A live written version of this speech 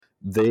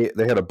they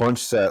had a bunch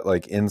set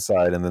like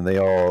inside, and then they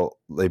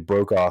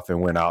broke off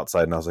and went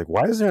outside. And I was like,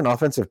 why is there an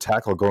offensive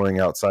tackle going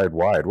outside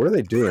wide? What are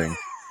they doing?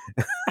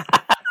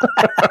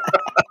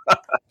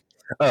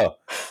 oh,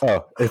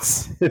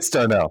 it's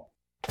Darnell.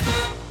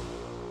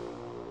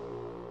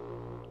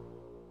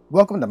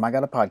 Welcome to My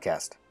God a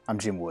Podcast. I'm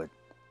Jim Wood.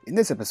 In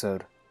this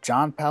episode,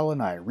 John Powell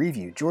and I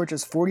review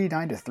Georgia's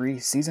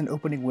 49-3 season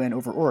opening win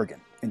over Oregon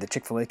in the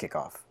Chick-fil-A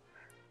kickoff.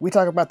 We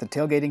talk about the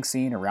tailgating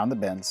scene around the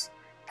bends,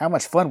 how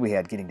much fun we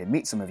had getting to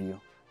meet some of you,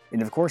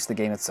 and of course the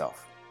game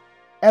itself.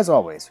 As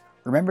always,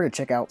 remember to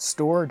check out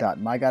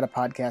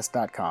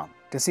store.mygodapodcast.com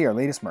to see our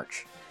latest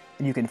merch,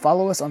 and you can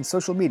follow us on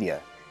social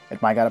media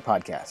at My God a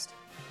Podcast.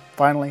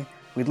 Finally,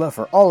 we'd love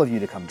for all of you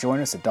to come join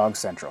us at Dog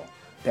Central.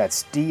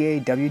 That's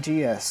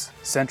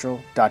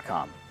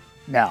DAWGSCentral.com.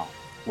 Now,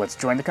 let's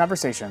join the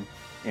conversation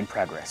in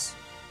progress.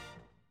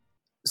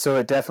 So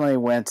it definitely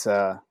went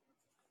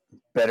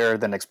better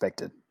than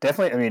expected.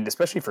 Definitely, I mean,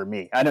 especially for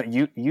me. I know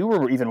you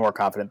were even more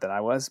confident than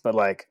I was, but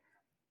like,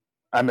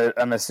 I'm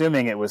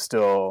assuming it was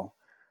still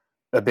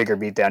a bigger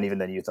beatdown even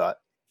than you thought,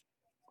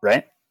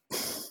 right?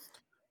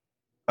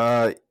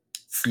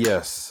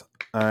 Yes.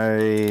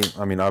 I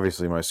mean,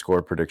 obviously, my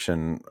score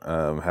prediction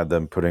had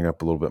them putting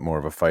up a little bit more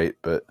of a fight,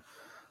 but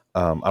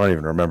I don't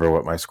even remember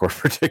what my score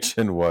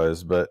prediction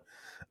was, but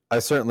I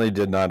certainly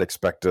did not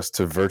expect us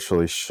to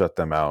virtually shut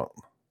them out.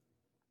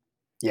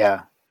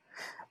 Yeah.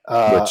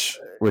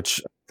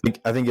 Which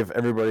I think if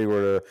everybody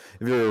were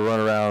to run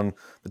around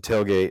the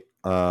tailgate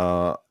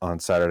on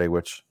Saturday,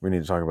 which we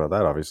need to talk about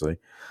that, obviously.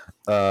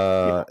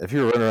 If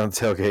you were running around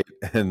the tailgate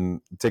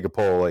and take a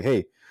poll, like,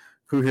 hey,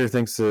 who here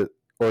thinks that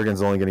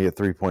Oregon's only going to get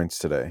 3 points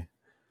today?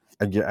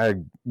 I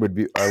would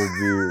be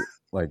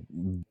like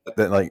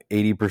that, like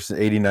 80%,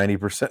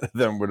 80-90% of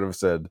them would have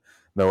said,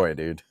 no way,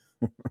 dude.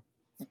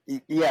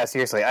 Yeah,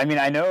 seriously. I mean,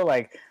 I know,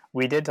 like,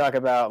 we did talk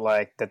about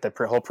like that the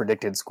whole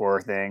predicted score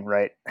thing,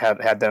 right?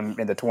 Had them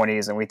in the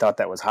 20s, and we thought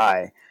that was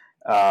high.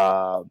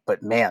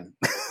 But man,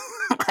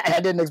 I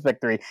didn't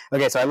expect 3.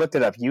 Okay, so I looked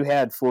it up. You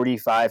had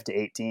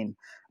 45-18,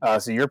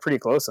 so you're pretty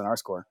close on our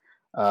score.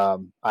 I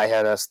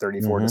had us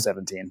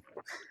 34-17.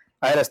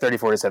 I had us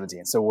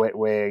 34-17, so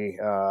way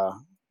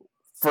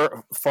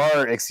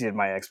far exceeded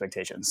my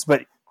expectations.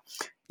 But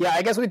yeah,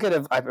 I guess we could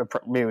have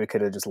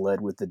just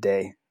led with the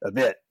day a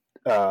bit,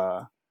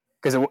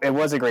 because it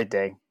was a great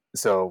day.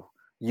 So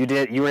you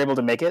were able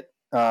to make it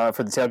for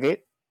the tailgate,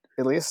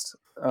 at least.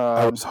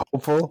 I was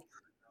hopeful.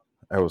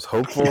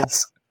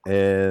 Yes.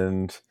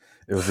 And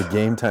it was a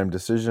game time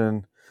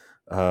decision.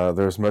 There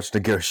was much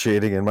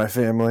negotiating in my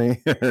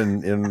family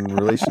in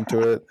relation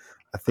to it.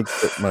 I think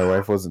that my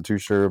wife wasn't too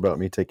sure about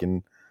me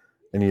taking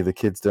any of the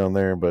kids down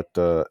there, but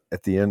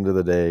at the end of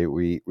the day,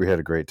 we had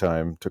a great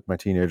time. Took my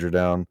teenager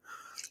down,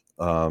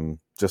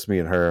 just me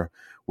and her.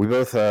 We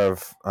both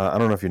have. I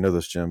don't know if you know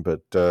this, Jim,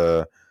 but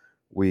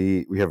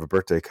we have a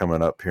birthday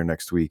coming up here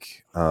next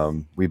week.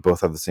 We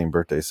both have the same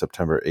birthday,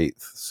 September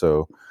 8th.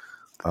 So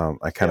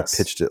I kind of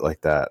pitched it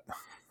like that.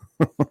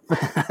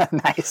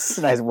 Nice.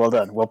 Well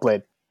done. Well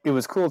played. It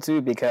was cool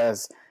too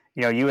because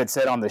you had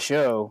said on the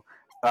show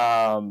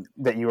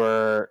that you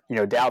were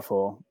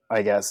doubtful.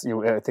 I guess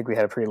I think we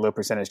had a pretty low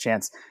percentage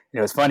chance.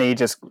 It's funny.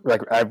 Just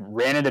like I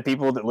ran into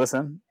people that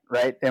listen,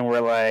 right, and we're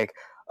like,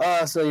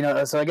 so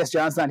I guess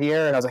John's not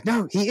here, and I was like,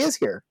 no, he is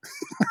here.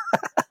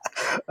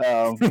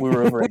 We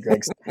were over at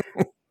Greg's.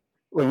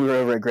 When we were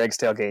over at Greg's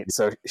tailgate.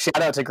 So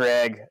shout out to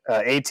Greg.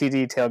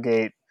 ATD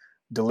tailgate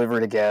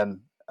delivered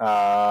again.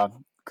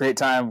 Great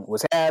time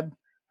was had.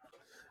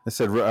 I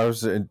said I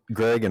was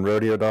Greg and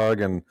Rodeo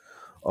Dog and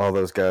all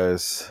those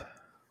guys.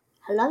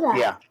 I love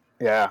that.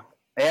 Yeah.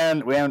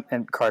 And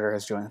Carter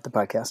has joined the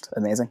podcast.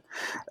 Amazing.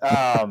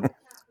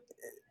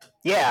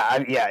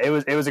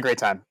 It was a great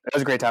time. It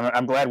was a great time.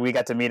 I'm glad we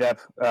got to meet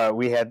up.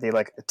 We had the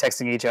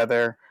texting each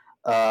other,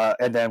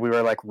 and then we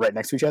were right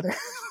next to each other,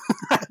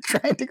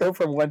 trying to go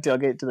from one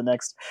tailgate to the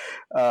next.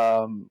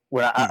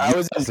 When I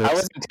was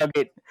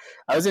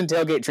in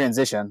tailgate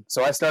transition.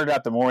 So I started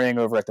out the morning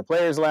over at the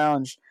Players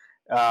Lounge.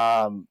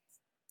 I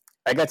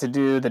got to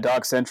do the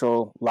Dog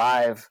Central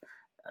live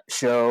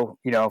show,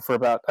 for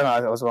about, I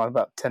was on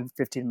about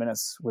 10-15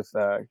 minutes with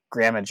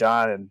Graham and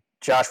John, and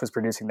Josh was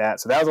producing that.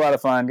 So that was a lot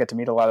of fun. Got to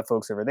meet a lot of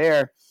folks over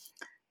there.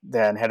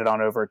 Then headed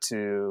on over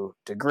to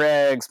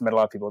Greg's, met a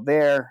lot of people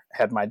there.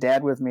 Had my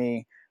dad with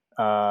me,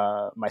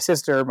 my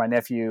sister, my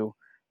nephew.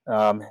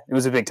 It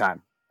was a big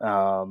time.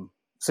 Are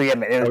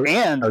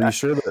you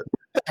sure that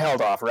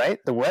held off, right?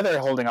 The weather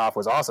holding off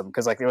was awesome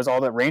because there was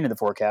all that rain in the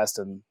forecast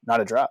and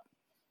not a drop.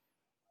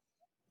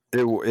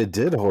 It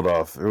did hold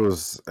off.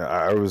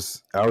 I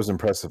was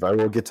impressive. I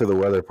will get to the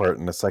weather part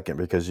in a second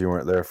because you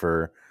weren't there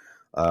for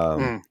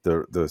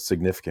the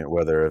significant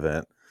weather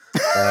event.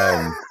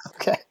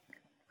 Okay.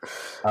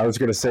 I was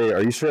going to say,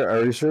 are you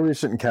sure we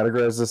shouldn't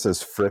categorize this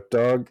as Fripp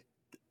Dog?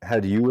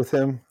 Had you with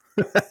him?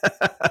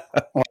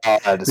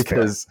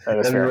 Because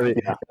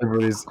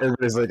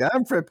everybody's like,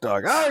 I'm Fripp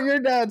Dog. Oh, your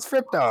dad's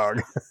Fripp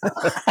Dog.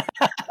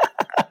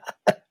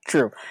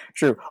 True.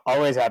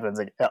 Always happens.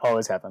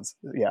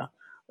 Yeah.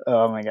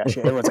 Oh my gosh!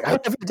 Yeah, everyone's like, "I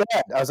love your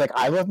dad." I was like,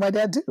 "I love my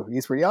dad too.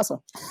 He's pretty awesome."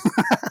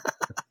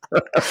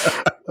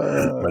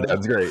 My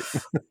dad's great.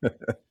 It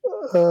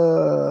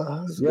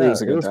Yeah,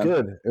 was a it good was time.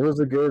 good. It was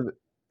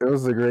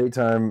a great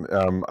time.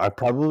 I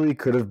probably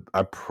could have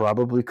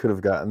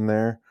gotten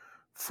there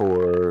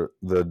for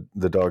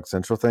the Dog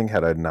Central thing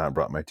had I not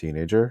brought my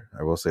teenager.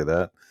 I will say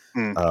that.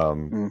 Mm,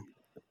 Um, mm,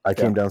 I yeah.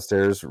 came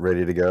downstairs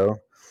ready to go,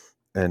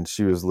 and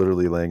she was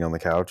literally laying on the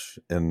couch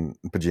in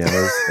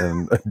pajamas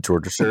and a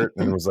Georgia shirt,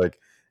 and was like,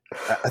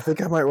 I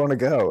think I might want to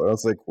go. And I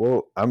was like,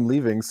 well, I'm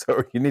leaving,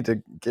 so you need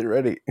to get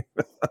ready.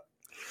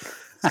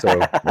 So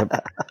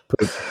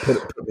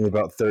put me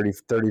about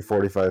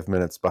 45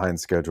 minutes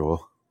behind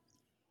schedule.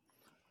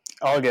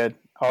 All good,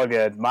 all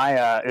good.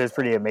 It was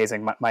pretty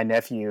amazing. My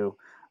nephew,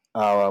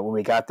 when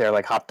we got there,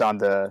 like hopped on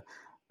the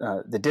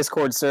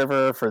Discord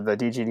server for the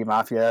DGD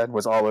Mafia,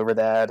 was all over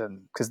that,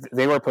 and because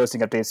they were posting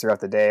updates throughout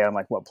the day on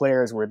like what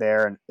players were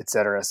there and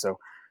etc. So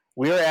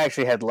we were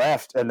actually had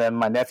left, and then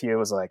my nephew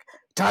was like,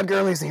 "Todd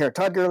Gurley's here!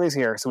 Todd Gurley's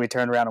here!" So we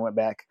turned around and went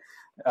back,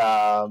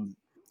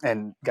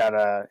 and got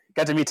to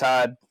meet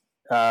Todd.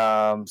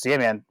 So yeah,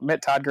 man,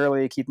 met Todd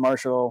Gurley, Keith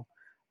Marshall,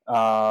 That's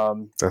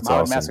Mohamed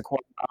awesome. Massaquoi,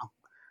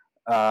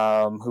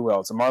 who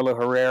else? Marlo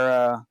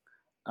Herrera,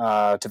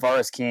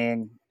 Tavares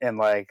King, and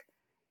like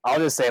I'll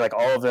just say like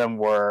all of them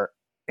were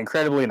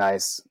incredibly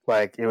nice.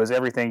 Like it was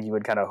everything you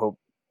would kind of hope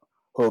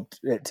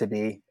it to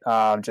be.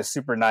 Just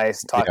super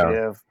nice, Yeah,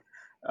 talkative,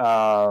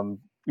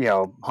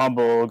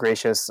 humble,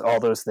 gracious, all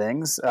those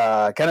things.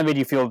 Kind of made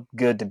you feel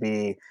good to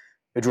be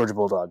a Georgia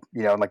Bulldog.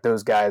 And like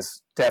those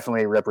guys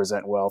definitely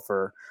represent well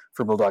for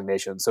Bulldog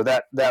Nation. So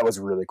that was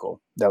really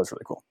cool. That was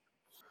really cool.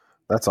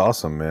 that's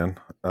awesome, man.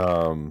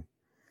 I'm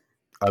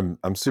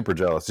super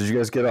jealous. Did you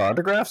guys get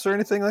autographs or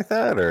anything like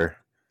that, or?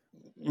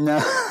 No,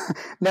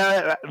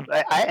 no,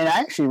 I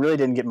actually really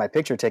didn't get my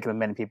picture taken with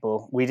many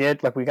people. We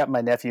did, like, we got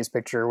my nephew's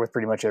picture with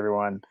pretty much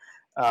everyone.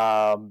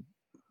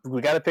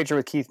 We got a picture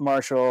with Keith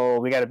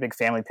Marshall. We got a big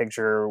family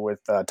picture with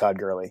Todd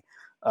Gurley.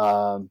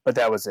 But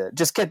that was it.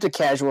 Just kept it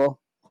casual.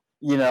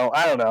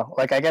 I don't know.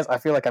 Like, I guess I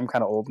feel like I'm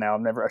kind of old now.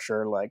 I'm never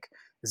sure, like,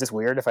 is this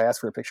weird if I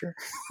ask for a picture?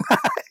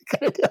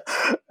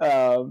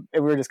 And we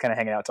were just kind of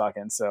hanging out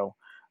talking. So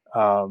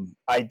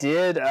I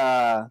did,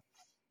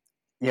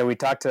 we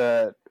talked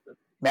to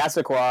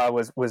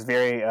Massaquoi was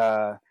very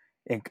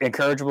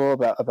encourageable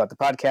about the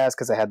podcast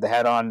because I had the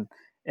hat on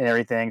and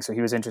everything, so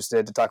he was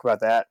interested to talk about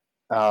that.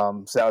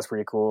 So that was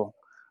pretty cool.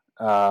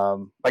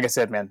 Like I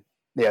said, man,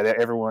 yeah,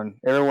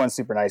 everyone's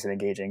super nice and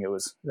engaging. That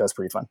was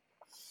pretty fun.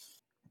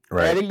 And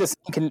I Right. think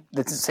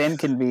the same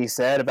can be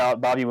said about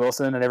Bobby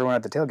Wilson and everyone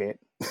at the tailgate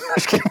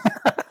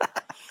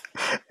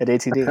at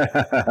ATD.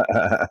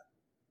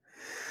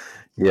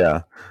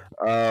 Yeah.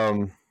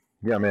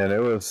 Yeah, man,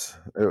 it was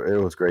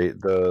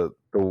great. The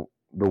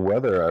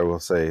weather, I will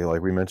say,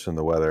 like we mentioned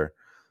the weather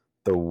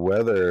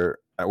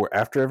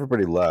after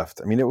everybody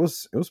left. I mean, it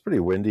was pretty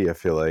windy, I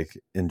feel like,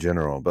 in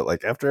general, but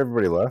like after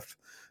everybody left,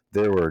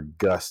 there were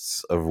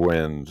gusts of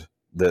wind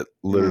that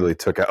literally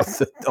took out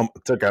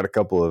took out a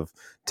couple of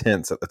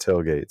tents at the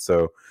tailgate.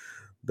 So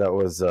that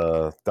was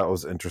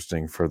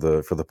interesting for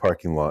the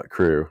parking lot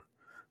crew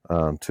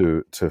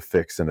to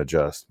fix and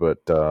adjust.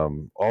 But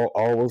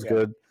all was Yeah.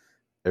 good.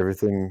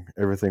 Everything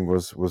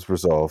was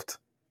resolved.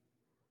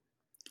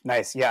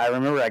 Nice. Yeah, I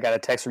remember I got a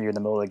text from you in the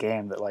middle of the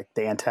game that like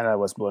the antenna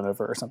was blown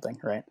over or something,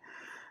 right?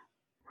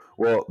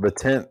 Well, the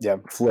tent Yeah.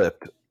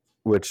 flipped,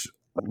 which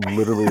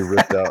literally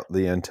ripped out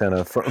the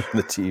antenna from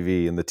the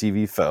TV, and the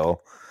TV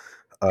fell.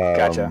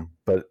 Gotcha.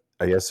 But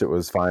I guess it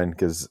was fine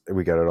because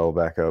we got it all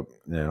back up.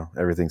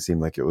 Everything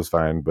seemed like it was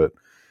fine, but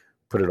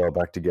put it all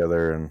back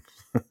together, and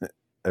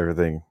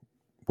everything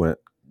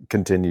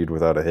continued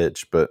without a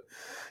hitch. But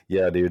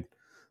yeah, dude,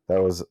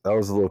 that was a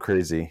little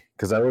crazy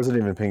because I wasn't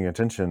even paying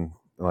attention.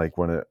 Like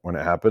when it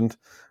happened,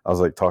 I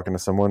was like talking to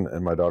someone,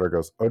 and my daughter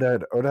goes, "Oh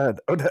dad, oh dad,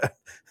 oh dad."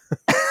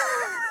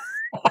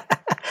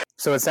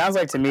 So it sounds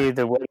like to me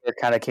the weather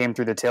kind of came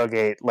through the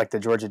tailgate like the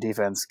Georgia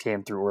defense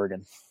came through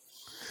Oregon.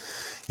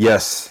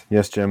 Yes,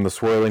 Jim. The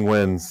swirling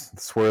winds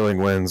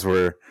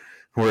were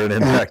an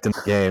impact in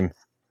the game.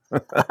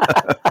 I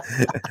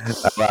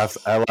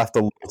laughed a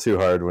little too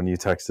hard when you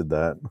texted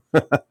that.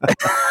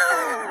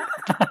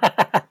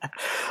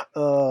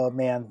 Oh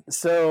man.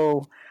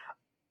 So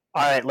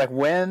all right, like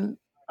when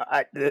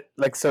I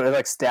like so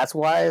like stats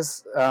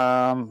wise,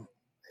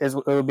 it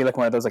would be like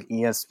one of those like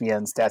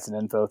ESPN stats and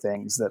info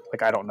things that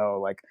like I don't know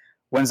like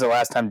when's the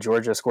last time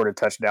Georgia scored a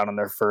touchdown on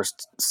their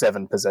first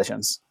 7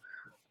 possessions?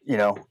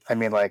 I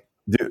mean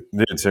Dude,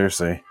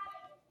 seriously,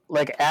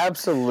 like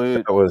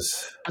absolute that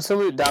was.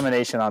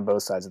 domination on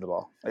both sides of the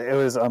ball. It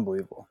was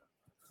unbelievable.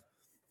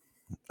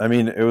 I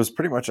mean, it was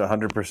pretty much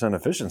 100%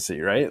 efficiency,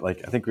 right?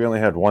 Like I think we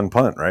only had one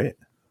punt, right?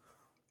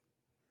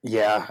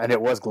 Yeah, and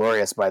it was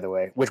glorious, by the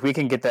way. Which we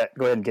can go ahead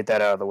and get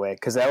that out of the way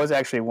because that was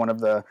actually one of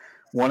the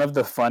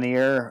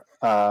funnier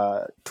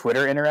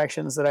Twitter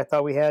interactions that I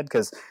thought we had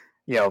because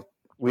we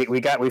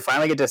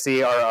finally get to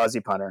see our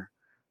Aussie punter,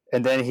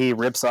 and then he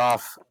rips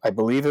off. I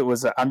believe it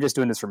was. I'm just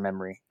doing this from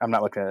memory. I'm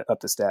not looking up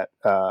the stat.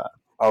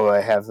 although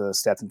I have the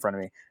stats in front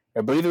of me.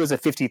 I believe it was a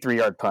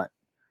 53-yard punt,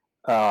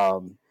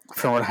 from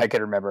what I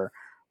can remember,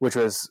 which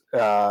was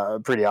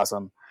pretty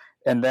awesome.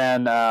 And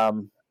then,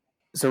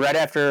 so right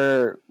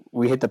after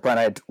we hit the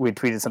punt, we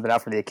tweeted something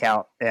out from the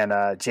account, and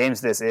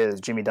James, this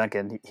is Jimmy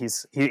Duncan. He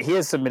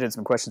has submitted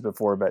some questions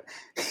before, but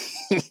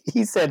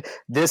he said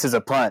this is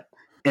a punt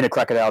in a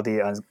Crocodile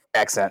Dundee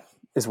accent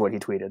is what he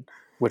tweeted,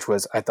 which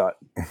was, I thought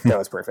that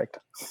was perfect.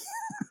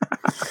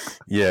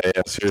 Yeah,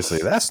 seriously,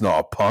 that's not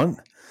a punt.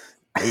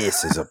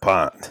 This is a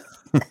punt.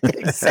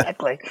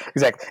 Exactly.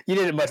 You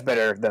did it much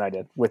better than I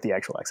did with the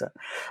actual accent.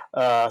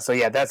 So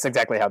yeah, that's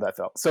exactly how that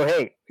felt. So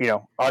hey,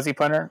 Aussie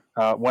punter,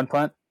 one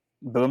punt,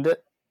 boomed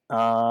it.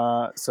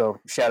 So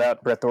shout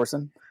out Brett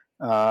Thorson.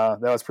 That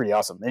was pretty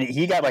awesome, and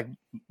he got like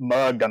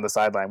mugged on the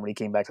sideline when he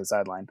came back to the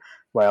sideline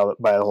by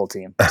the whole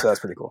team. So that's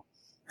pretty cool.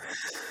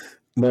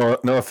 No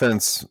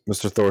offense,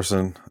 Mr.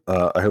 Thorson.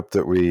 I hope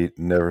that we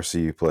never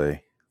see you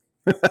play.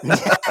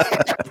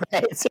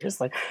 Right,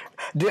 seriously,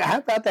 dude. How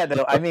about that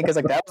though? I mean, because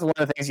like that was one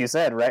of the things you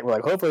said, right? We're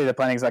like, hopefully the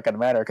punting's not going to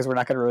matter because we're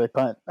not going to really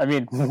punt. I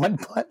mean, one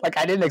punt, like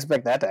I didn't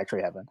expect that to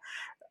actually happen.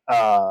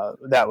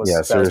 That was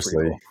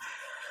seriously. That was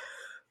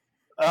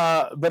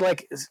cool. But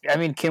like, I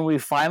mean, can we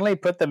finally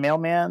put the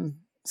mailman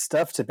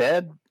stuff to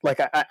bed? Like,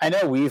 I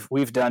know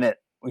we've done it.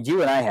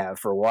 You and I have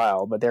for a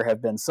while, but there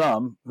have been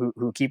some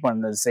who keep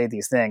wanting to say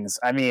these things.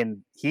 I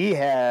mean, he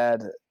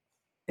had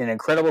an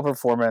incredible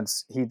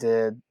performance. He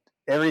did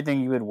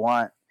everything you would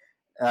want.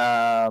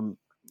 Like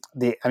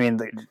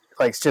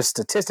just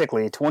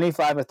statistically,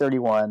 25 of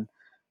 31,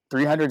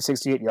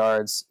 368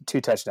 yards,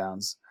 2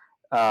 touchdowns.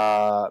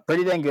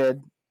 Pretty dang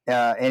good.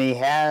 And he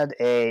had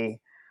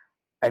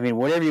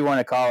whatever you want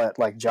to call it,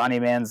 like Johnny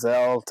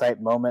Manziel type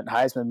moment,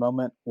 Heisman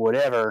moment,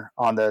 whatever,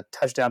 on the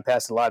touchdown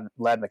pass to Ladd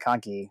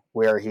McConkey,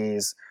 where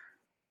he's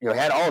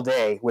had all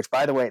day. Which,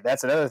 by the way,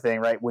 that's another thing,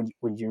 right?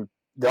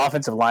 The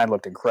offensive line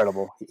looked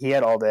incredible. He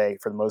had all day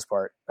for the most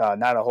part,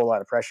 not a whole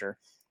lot of pressure,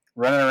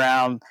 running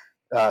around,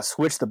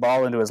 switched the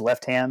ball into his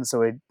left hand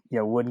so he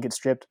wouldn't get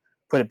stripped,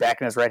 put it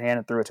back in his right hand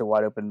and threw it to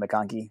wide open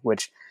McConkey,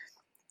 which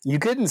you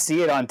couldn't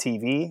see it on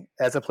TV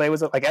as the play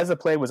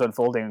was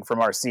unfolding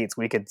from our seats.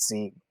 We could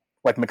see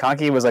like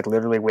McConkey was like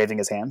literally waving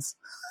his hands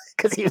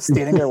because he was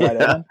standing there wide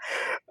open,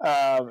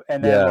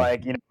 and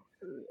then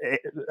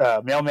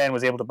Mailman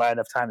was able to buy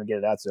enough time to get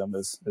it out to him.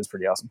 It was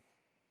pretty awesome.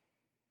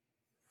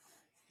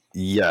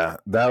 Yeah,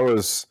 that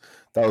was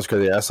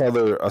crazy. I saw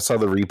the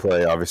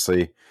replay.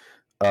 Obviously,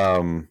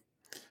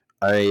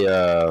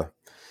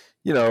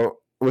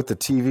 with the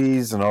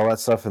TVs and all that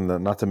stuff, and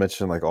not to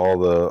mention like all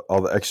the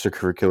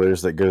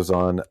extracurriculars that goes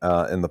on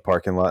in the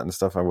parking lot and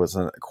stuff, I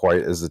wasn't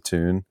quite as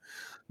attuned.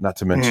 Not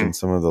to mention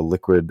some of the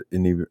liquid,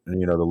 the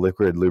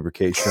liquid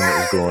lubrication that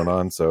was going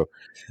on. So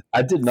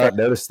I did not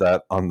notice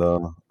that on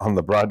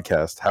the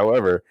broadcast.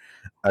 However,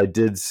 I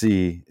did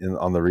see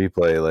on the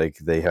replay, like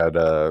they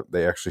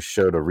actually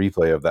showed a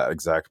replay of that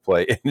exact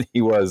play, and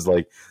he was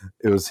like,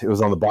 it was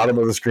on the bottom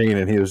of the screen,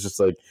 and he was just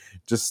like,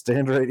 just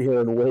stand right here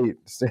and wait,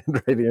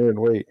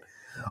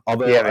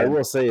 Although I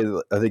will say,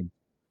 I think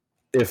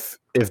if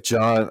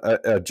John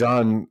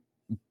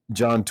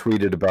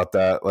tweeted about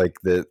that, like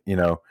that,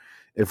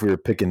 if we were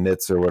picking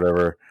nits or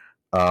whatever,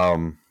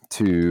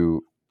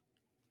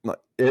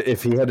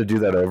 if he had to do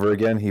that over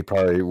again,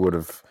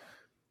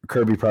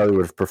 Kirby probably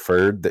would have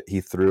preferred that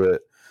he threw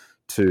it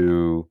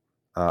to,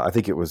 I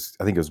think it was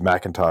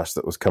McIntosh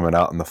that was coming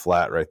out in the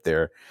flat right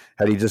there.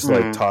 Had he just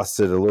like tossed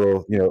it a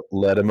little,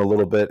 let him a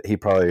little bit, he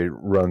probably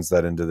runs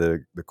that into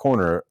the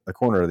corner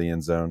of the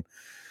end zone.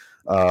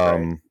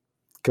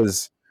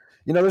 Because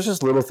there's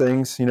just little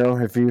things,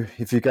 if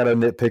you got a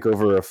nitpick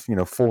over a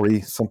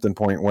 40 something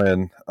point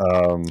win,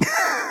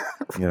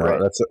 right.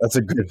 that's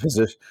a good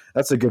position.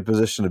 That's a good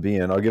position to be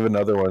in. I'll give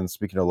another one.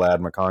 Speaking of Ladd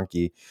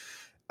McConkey,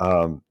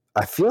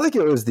 I feel like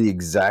it was the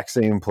exact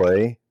same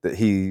play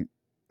it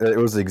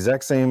was the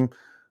exact same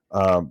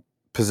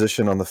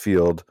position on the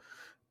field.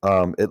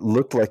 It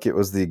looked like it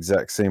was the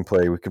exact same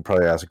play. We could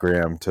probably ask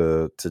Graham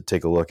to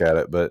take a look at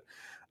it, but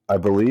I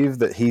believe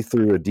that he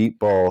threw a deep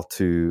ball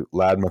to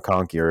Ladd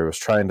McConkey, or was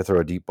trying to throw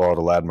a deep ball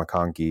to Ladd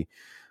McConkey,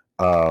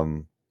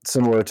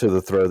 similar to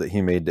the throw that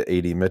he made to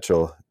A.D.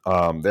 Mitchell.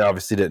 They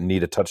obviously didn't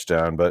need a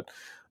touchdown, but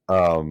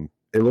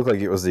it looked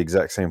like it was the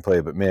exact same play.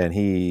 But man,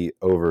 he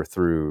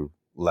overthrew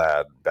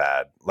Ladd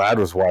bad. Ladd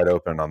was wide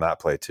open on that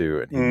play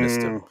too, and he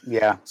missed him.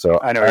 Yeah. So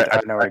I know.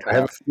 I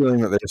have a feeling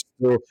that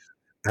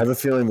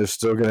there's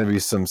still going to be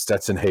some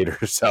Stetson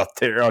haters out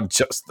there on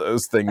just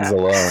those things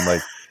alone.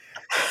 Like,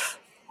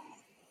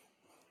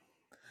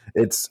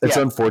 it's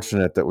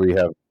unfortunate that we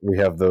have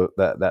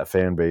that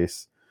fan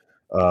base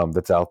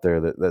that's out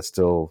there that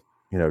still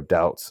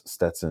doubts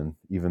Stetson,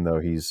 even though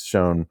he's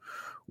shown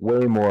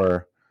way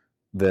more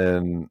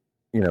than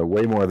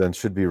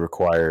should be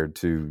required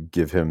to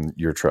give him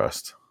your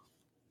trust.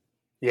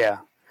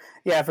 Yeah,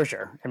 for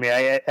sure. I mean,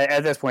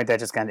 at this point, that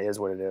just kind of is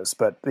what it is.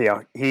 But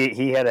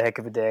he had a heck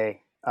of a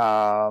day,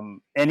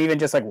 and even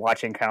just like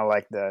watching kind of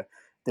like the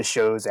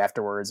shows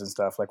afterwards and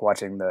stuff, like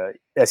watching the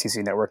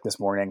SEC Network this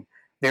morning.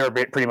 they were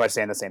pretty much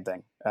saying the same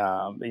thing.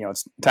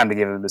 It's time to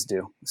give him his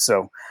due.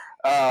 So,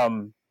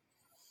 but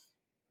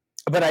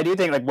I do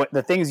think like what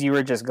the things you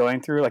were just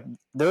going through, like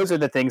those are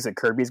the things that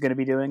Kirby's going to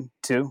be doing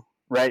too,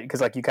 right?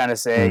 Because like you kind of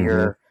say,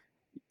 Mm-hmm.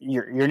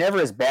 you're never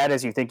as bad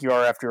as you think you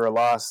are after a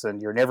loss,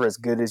 and you're never as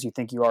good as you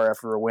think you are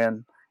after a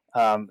win.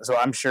 So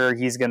I'm sure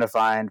he's going to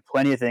find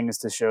plenty of things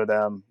to show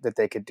them that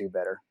they could do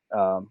better,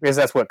 because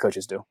that's what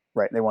coaches do,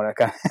 right? They want to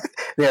kind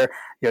of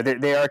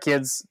they are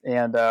kids,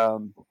 and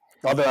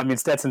although I mean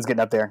Stetson's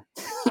getting up there,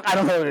 I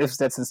don't know if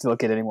Stetson's still a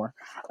kid anymore,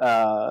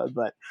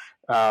 but.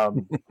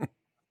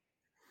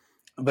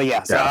 But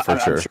yeah, so Yeah, for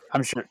sure.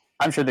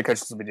 I'm sure the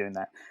coaches will be doing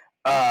that.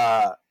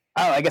 I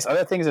don't know, I guess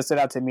other things that stood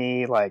out to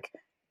me, like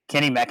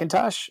Kenny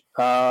McIntosh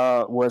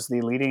was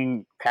the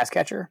leading pass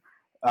catcher.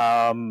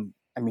 I mean,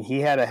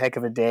 he had a heck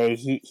of a day.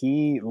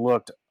 He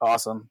looked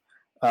awesome.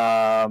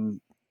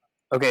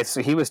 Okay,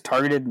 so he was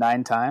targeted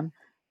 9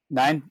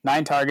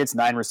 targets,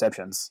 9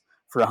 receptions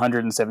for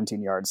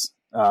 117 yards.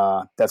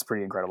 That's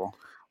pretty incredible.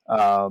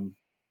 Yeah,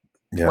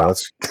 Wow.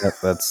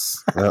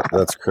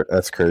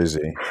 that's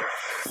crazy.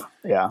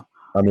 Yeah.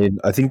 I mean,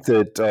 I think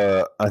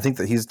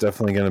that he's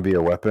definitely going to be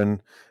a weapon.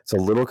 It's a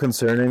little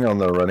concerning on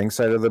the running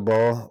side of the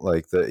ball,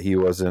 like that he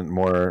wasn't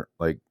more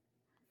like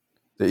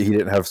that he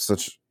didn't have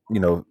such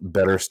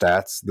better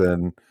stats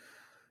than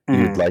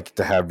you'd like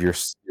to have your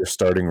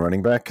starting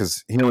running back,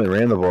 because he only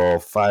ran the ball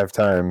 5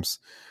 times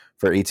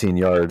for 18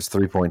 yards,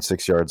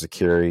 3.6 yards a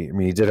carry. I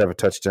mean, he did have a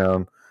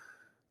touchdown.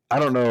 I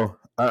don't know.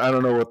 I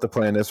don't know what the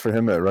plan is for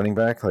him at running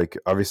back. Like,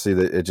 obviously,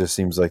 it just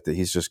seems like that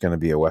he's just going to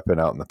be a weapon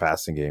out in the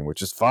passing game,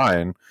 which is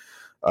fine.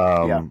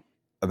 Yeah.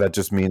 That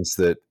just means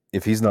that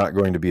if he's not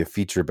going to be a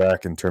feature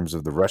back in terms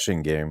of the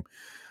rushing game,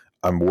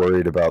 I'm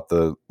worried about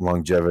the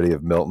longevity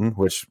of Milton,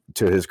 which,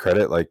 to his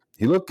credit, like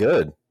he looked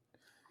good.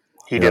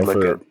 He did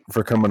look good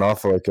for coming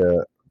off like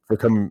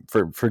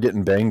for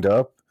getting banged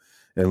up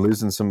and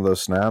losing some of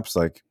those snaps.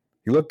 Like,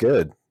 he looked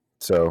good.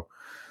 So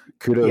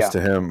kudos to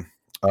him.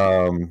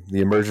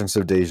 The emergence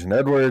of Daijun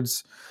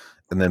Edwards,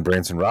 and then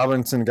Branson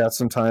Robinson got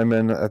some time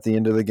in at the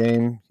end of the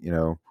game.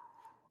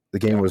 The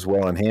game was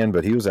well in hand,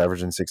 but he was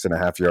averaging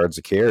 6.5 yards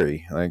a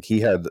carry. Like, he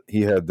had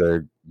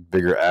the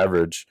bigger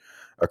average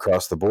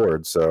across the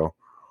board. So,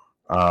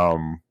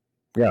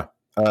 yeah.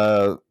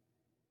 The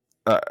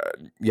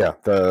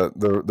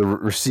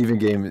receiving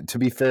game, to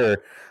be fair,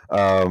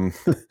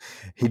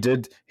 he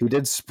did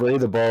spray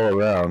the ball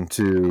around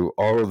to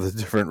all of the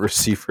different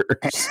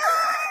receivers.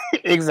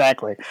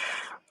 Exactly.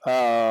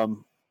 I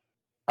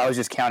was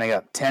just counting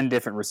up 10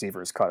 different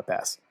receivers caught a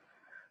pass.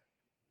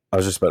 I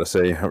was just about to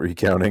say, how are you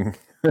counting?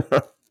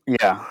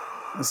 Yeah.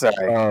 Sorry.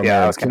 Oh, yeah,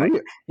 man. I was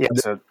counting. Yeah.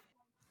 So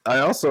I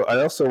also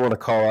want to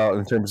call out,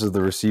 in terms of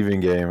the receiving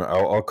game,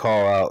 I'll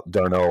call out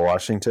Darnell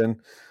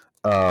Washington.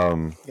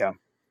 yeah.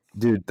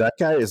 Dude, that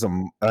guy is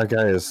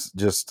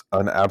just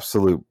an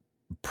absolute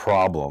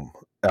problem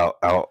out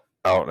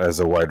as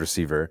a wide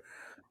receiver.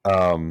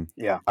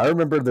 Yeah. I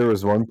remember there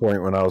was one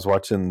point when I was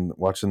watching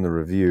the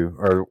review,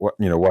 or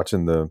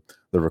watching the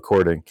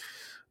recording.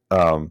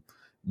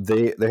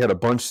 They had a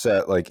bunch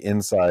set like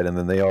inside, and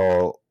then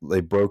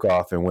they broke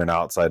off and went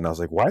outside, and I was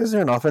like, why is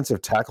there an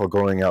offensive tackle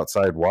going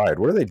outside wide?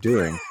 What are they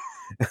doing?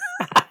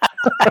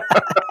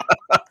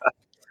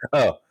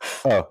 oh,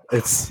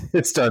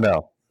 it's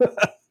Darnell.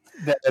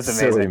 That's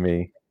amazing. Silly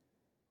me.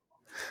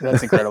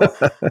 That's incredible.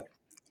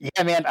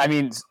 Yeah, man. I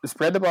mean,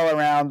 spread the ball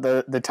around.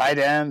 The tight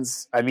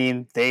ends, I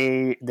mean,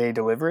 they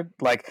delivered.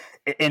 Like,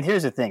 and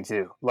here's the thing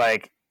too.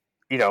 Like,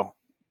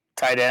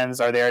 tight ends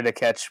are there to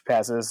catch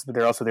passes, but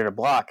they're also there to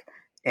block,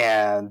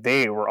 and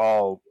they were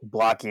all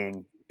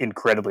blocking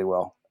incredibly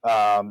well.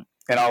 And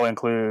I'll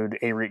include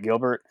Arik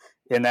Gilbert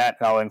in that,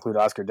 and I'll include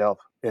Oscar Delp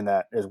in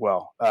that as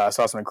well.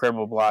 Saw some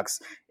incredible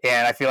blocks,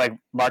 and I feel like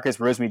Marcus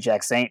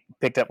Rosemy-Jacksaint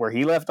picked up where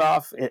he left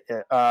off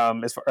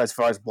as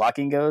far as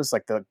blocking goes.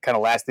 Like, the kind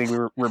of last thing we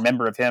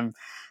remember of him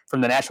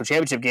from the national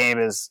championship game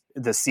is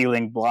the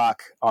ceiling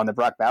block on the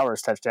Brock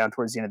Bowers touchdown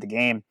towards the end of the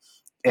game.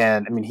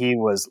 And I mean, he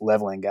was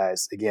leveling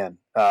guys again.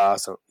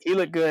 So he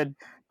looked good.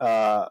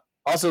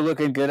 Also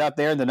looking good out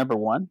there in the number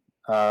one.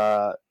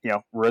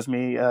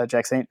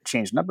 Rosemy-Jacksaint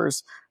changed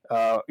numbers.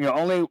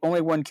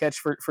 Only one catch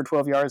for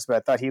 12 yards, but I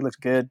thought he looked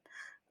good.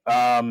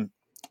 Our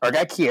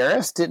guy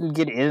Kieras didn't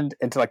get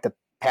into like the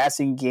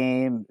passing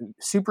game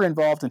super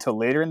involved until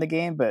later in the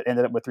game, but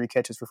ended up with 3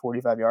 catches for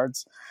 45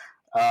 yards.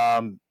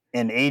 And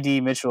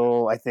A.D.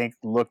 Mitchell, I think,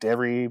 looked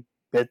every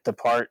bit the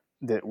part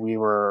that we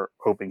were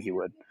hoping he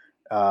would.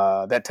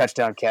 That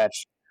touchdown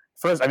catch.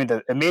 First, I mean,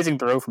 the amazing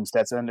throw from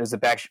Stetson is the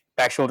back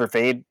shoulder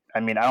fade.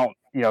 I mean,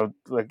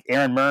 like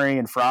Aaron Murray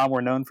and Fromm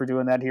were known for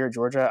doing that here at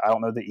Georgia. I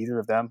don't know that either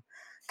of them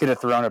could have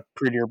thrown a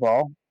prettier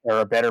ball or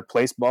a better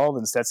placed ball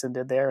than Stetson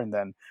did there. And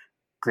then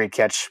great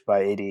catch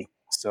by AD.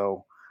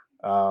 So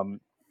I'm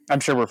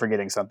sure we're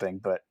forgetting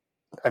something, but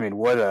I mean,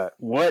 what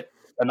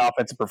an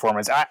offensive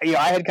performance. I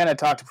had kind of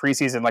talked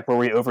preseason, like, were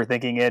we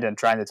overthinking it and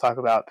trying to talk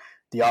about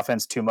the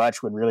offense too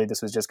much, when really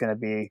this was just going to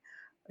be,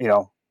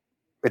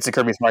 it's a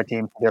Kirby Smart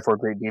team, therefore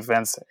great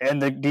defense.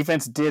 And the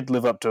defense did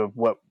live up to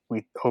what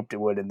we hoped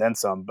it would, and then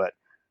some. But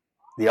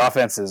the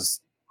offense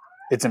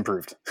it's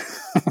improved.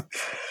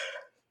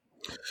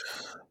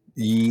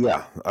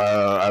 Yeah,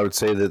 I would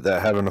say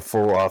that having a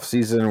full off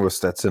season with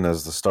Stetson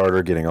as the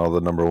starter, getting all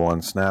the number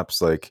one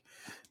snaps, like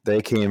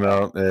they came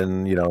out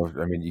and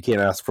I mean, you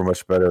can't ask for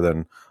much better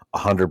than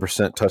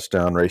 100%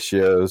 touchdown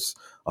ratios,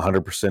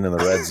 100% in the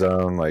red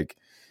zone. Like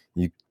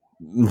you,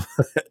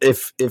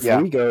 if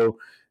Yeah. we go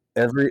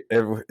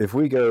if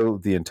we go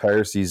the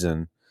entire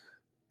season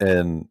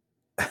and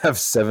have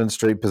 7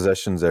 straight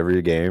possessions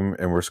every game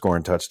and we're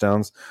scoring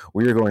touchdowns,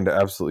 we are going to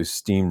absolutely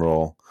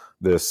steamroll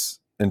this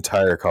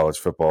entire college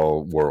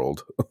football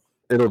world.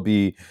 It'll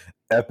be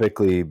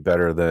epically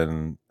better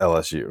than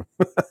LSU.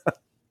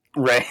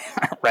 Right.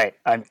 Right.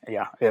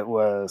 Yeah, it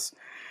was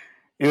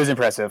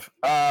impressive.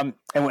 And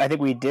I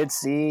think we did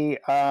see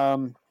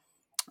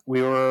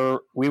we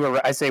were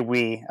I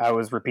say I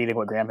was repeating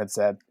what Graham had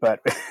said,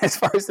 but as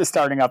far as the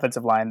starting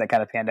offensive line that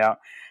kind of panned out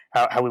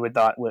how we would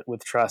thought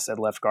with Truss at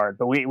left guard,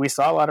 but we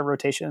saw a lot of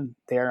rotation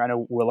there. I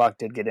know Willock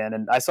did get in,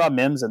 and I saw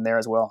Mims in there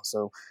as well,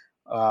 so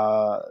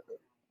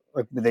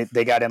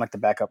they got in like the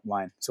backup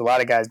line, so a lot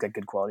of guys got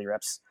good quality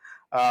reps.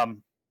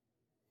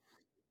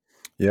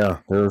 Yeah,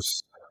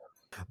 there's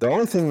the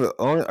only thing that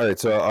all right,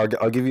 so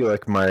I'll give you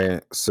like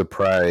my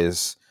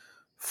surprise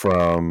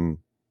from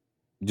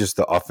just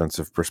the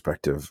offensive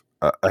perspective.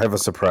 I have a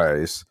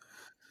surprise.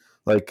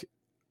 Like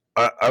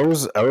I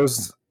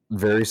was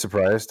very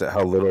surprised at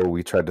how little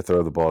we tried to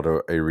throw the ball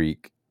to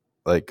Arik.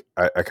 Like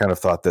I kind of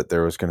thought that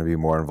there was going to be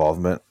more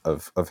involvement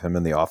of him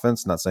in the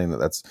offense. Not saying that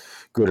that's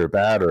good or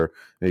bad, or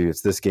maybe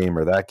it's this game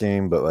or that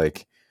game, but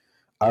like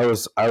I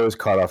was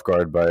caught off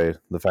guard by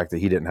the fact that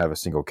he didn't have a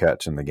single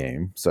catch in the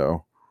game.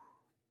 So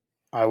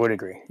I would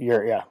agree.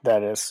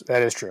 That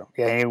is true.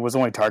 Yeah, he was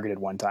only targeted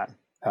one time.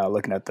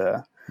 Looking at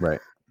the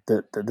right,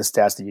 the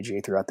stats that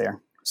UGA threw out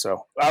there,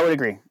 so I would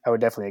agree. I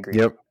would definitely agree.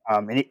 Yep.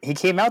 And he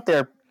came out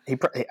there.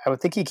 I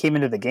would think he came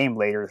into the game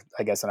later,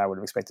 I guess, than I would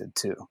have expected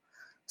too.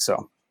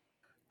 So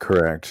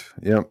correct.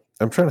 Yep.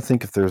 I'm trying to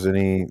think if there's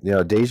any.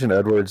 Daijun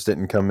Edwards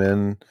didn't come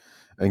in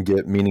and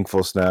get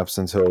meaningful snaps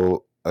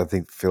until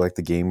feel like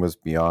the game was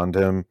beyond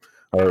him,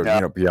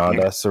 or beyond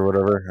us or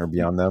whatever, or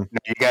beyond them.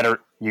 You gotta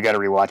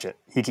rewatch it.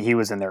 He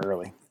was in there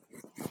early.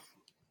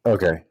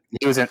 Okay.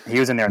 He was in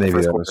there in the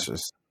first quarter.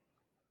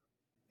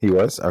 He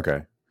was?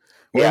 Okay.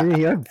 Well, yeah. I mean,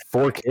 he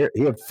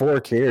had 4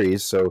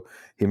 carries, so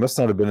he must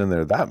not have been in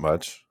there that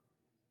much.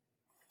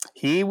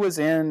 He was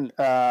in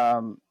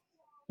but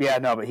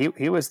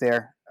he was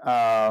there.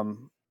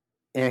 And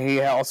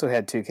he also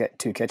had two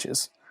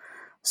catches.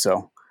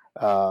 So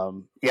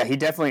he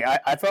definitely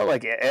I felt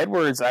like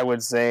Edwards, I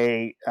would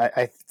say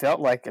I felt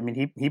like, I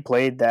mean, he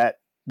played that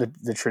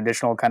the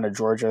traditional kind of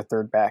Georgia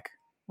third back,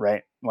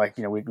 right? Like,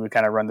 we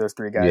kind of run those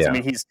 3 guys. Yeah. I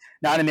mean, he's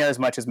not in there as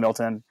much as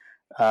Milton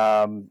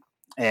and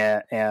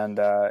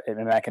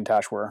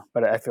McIntosh were,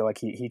 but I feel like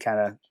he kind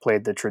of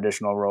played the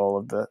traditional role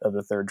of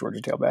the third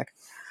Georgia tailback.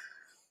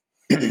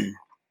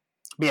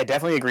 But yeah,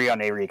 definitely agree on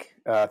Arik.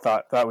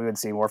 Thought we would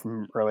see more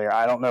from him earlier.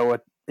 I don't know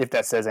if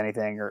that says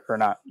anything or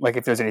not. Like,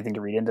 if there's anything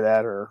to read into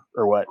that or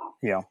what.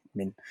 I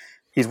mean,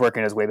 he's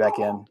working his way back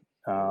in.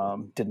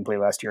 Didn't play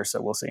last year,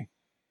 so we'll see.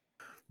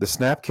 The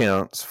snap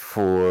counts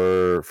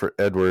for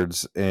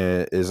Edwards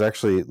is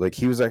actually like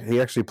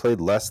he actually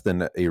played less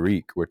than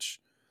Arik, which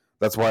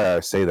that's why I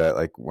say that.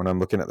 Like, when I'm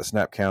looking at the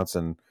snap counts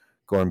and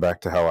going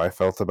back to how I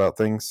felt about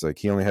things, like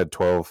he only had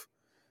 12.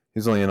 He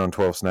was only in on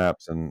 12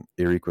 snaps, and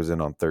Arik was in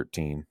on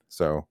 13.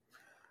 So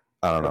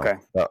I don't know. Okay.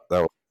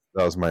 That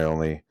was my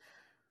only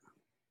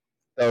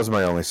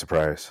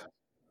surprise.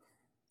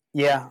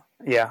 Yeah,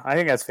 I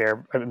think that's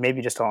fair.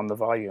 Maybe just on the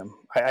volume.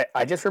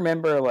 I just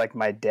remember like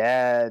my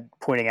dad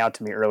pointing out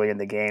to me early in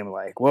the game,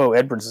 like, "Whoa,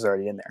 Edwards is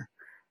already in there,"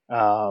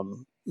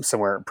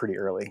 somewhere pretty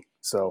early.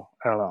 So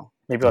I don't know.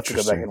 Maybe I'll have to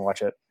go back and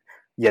watch it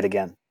yet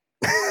again,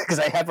 because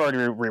I have already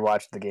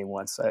rewatched the game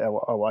once. I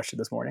watched it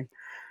this morning.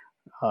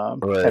 I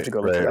have to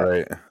go look for that.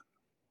 Right.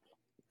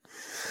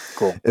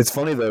 Cool. It's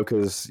funny though,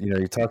 because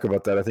you talk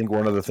about that. I think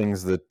one of the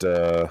things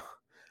that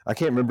I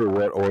can't remember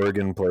what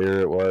Oregon player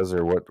it was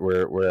or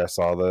where I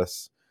saw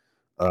this,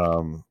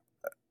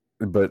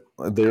 but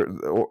I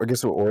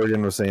guess what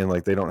Oregon was saying,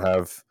 like they don't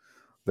have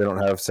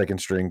second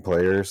string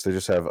players; they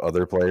just have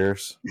other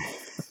players.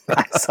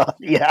 I saw,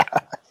 yeah,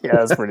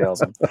 that's pretty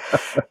awesome.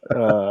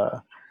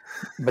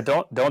 But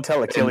don't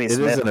tell Achilles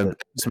Smith.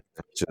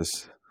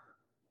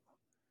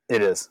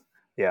 It is,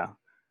 yeah.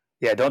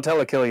 Don't tell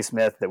Achilles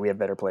Smith that we have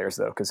better players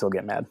though, because he'll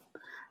get mad.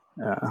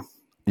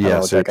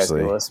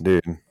 Seriously,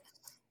 dude.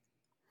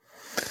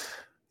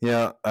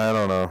 Yeah, I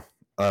don't know.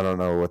 I don't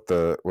know what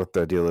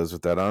the deal is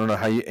with that. I don't know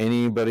how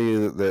anybody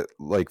that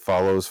like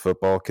follows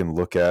football can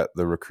look at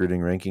the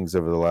recruiting rankings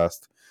over the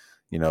last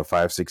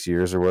 5-6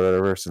 years or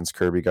whatever since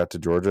Kirby got to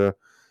Georgia,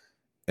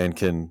 and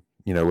can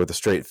with a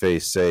straight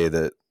face say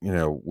that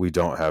we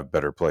don't have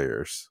better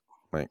players.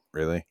 Like,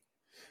 really?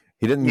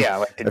 He didn't.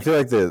 Yeah, I feel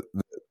like they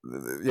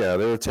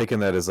were taking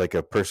that as like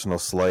a personal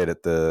slight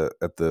at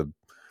the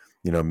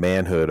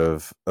manhood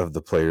of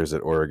the players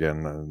at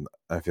Oregon, and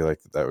I feel like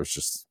that was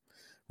just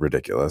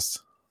ridiculous.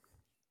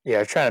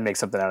 Yeah, trying to make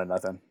something out of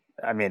nothing.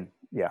 I mean,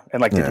 yeah.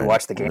 And like, did you Yeah,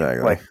 watch the game?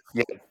 exactly. Like,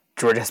 yeah,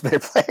 Georgia has better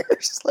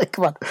players. Like,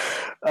 come on.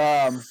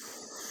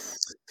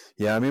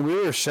 Yeah, I mean, we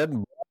were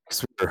shedding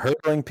blocks, we were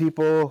hurdling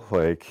people.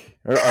 Like,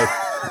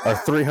 our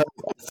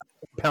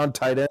 300-pound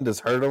tight end is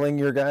hurdling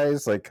your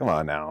guys. Like, come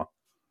on now.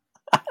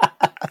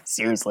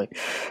 Seriously.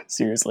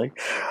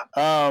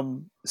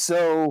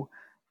 So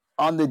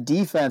on the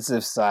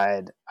defensive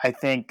side, I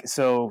think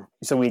so.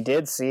 So we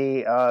did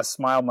see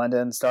Smile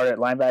London start at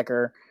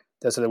linebacker.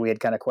 That's what we had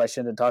kind of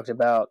questioned and talked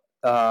about.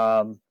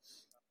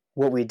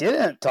 What we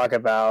didn't talk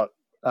about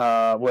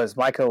was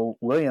Michael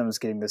Williams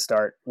getting the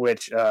start,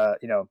 which we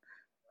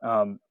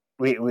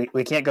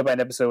can't go by an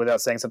episode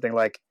without saying something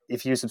like,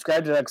 if you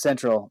subscribe to Duck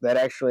Central, that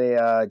actually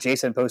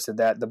Jason posted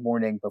that the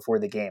morning before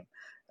the game.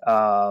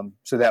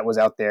 So that was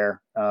out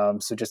there.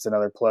 So just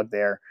another plug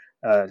there.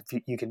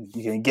 You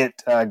can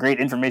get great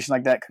information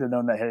like that. Could have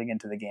known that heading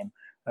into the game.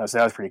 So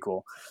that was pretty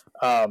cool.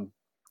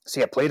 So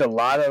yeah, played a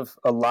lot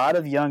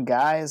of young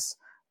guys.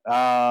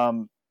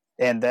 And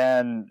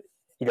then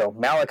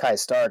Malachi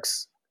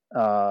Starks.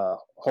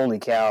 Holy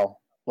cow!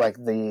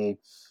 Like the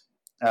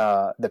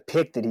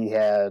pick that he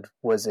had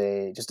was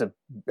just a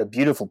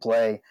beautiful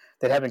play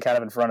that happened kind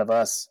of in front of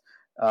us.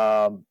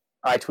 I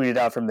tweeted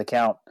out from the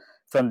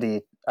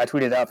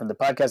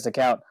podcast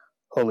account.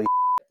 Holy shit.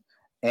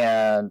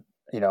 And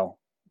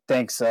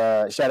thanks.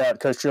 Shout out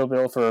Coach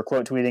Drillbill for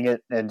quote tweeting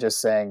it and just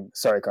saying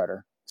sorry,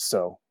 Carter.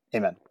 So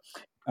amen.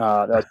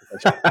 That was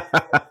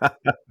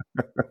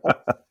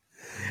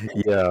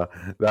Yeah,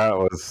 that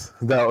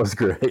was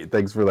great.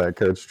 Thanks for that,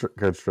 Coach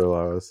Trill.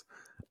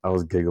 I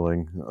was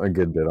giggling a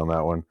good bit on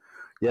that one.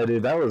 Yeah,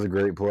 dude, that was a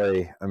great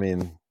play. I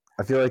mean,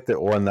 I feel like that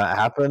when that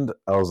happened,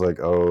 I was like,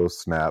 oh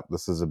snap,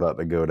 this is about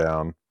to go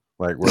down.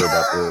 Like we're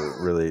about to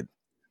really,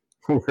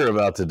 we're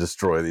about to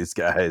destroy these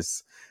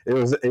guys. It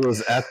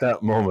was at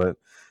that moment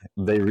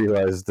they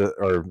realized that,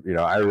 or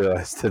I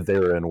realized that they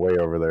were in way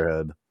over their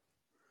head.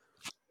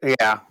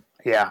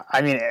 Yeah.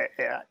 I mean,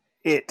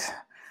 it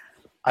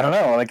I don't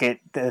know.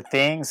 Like the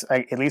things,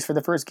 at least for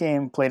the first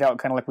game, played out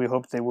kind of like we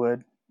hoped they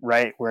would.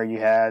 Right, where you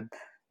had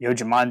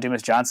Jamon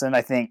Dumas Johnson,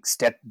 I think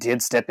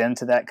did step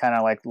into that kind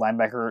of like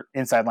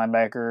inside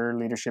linebacker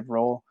leadership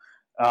role.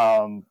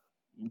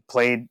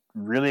 Played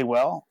really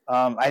well.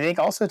 I think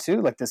also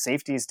too, like the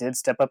safeties did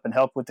step up and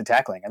help with the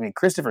tackling. I mean,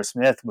 Christopher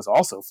Smith was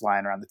also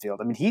flying around the field.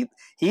 I mean,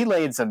 he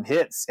laid some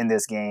hits in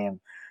this game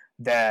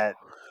that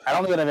I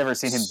don't think I've ever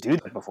seen him do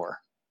that before.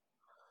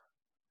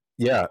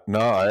 Yeah,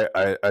 no,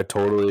 I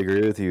totally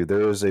agree with you.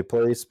 There was a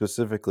play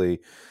specifically,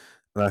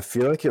 and I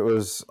feel like it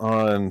was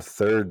on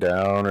third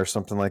down or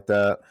something like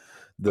that.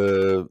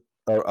 A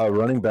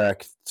running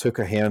back took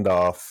a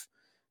handoff,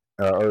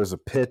 or it was a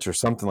pitch or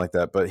something like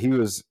that, but he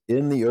was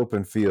in the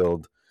open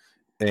field,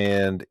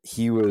 and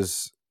he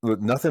was with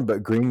nothing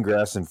but green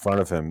grass in front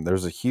of him.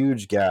 There's a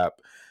huge gap.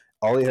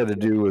 All he had to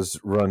do was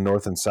run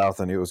north and south,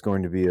 and it was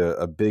going to be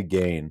a big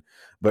gain.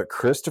 But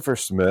Christopher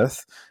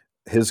Smith,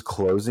 his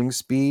closing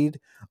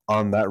speed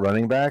on that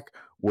running back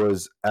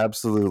was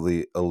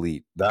absolutely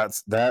elite.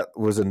 That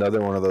was another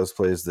one of those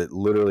plays that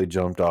literally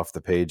jumped off the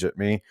page at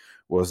me.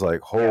 Was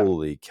like,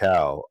 holy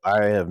cow,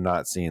 I have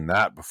not seen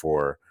that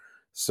before.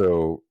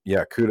 So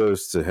yeah,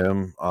 kudos to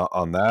him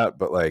on that.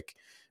 But like,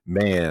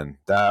 man,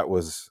 that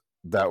was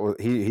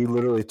he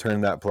literally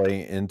turned that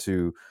play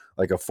into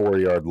like a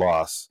 4-yard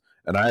loss,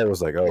 and I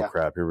was like, oh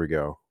crap, here we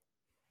go.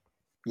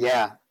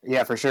 Yeah,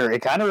 for sure.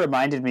 It kind of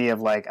reminded me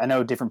of, like, I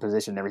know different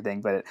position and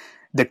everything, but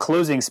the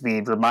closing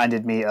speed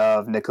reminded me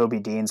of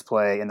Nakobe Dean's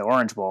play in the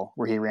Orange Bowl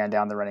where he ran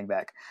down the running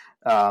back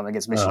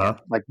against Michigan. Uh-huh.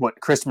 Like what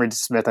Christopher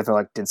Smith, I feel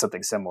like, did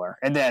something similar.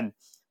 And then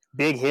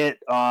big hit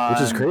on...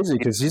 Which is crazy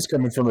because he's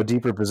coming from a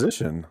deeper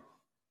position.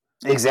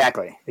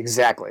 Exactly. And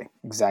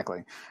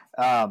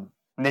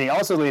then he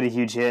also laid a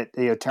huge hit.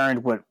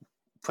 Turned what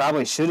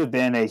probably should have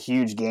been a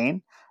huge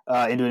gain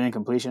into an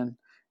incompletion.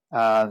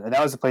 And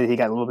that was the play that he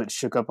got a little bit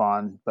shook up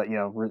on, but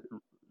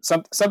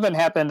something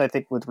happened, I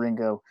think, with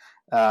Ringo.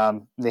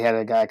 They had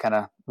a guy kind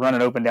of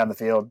running open down the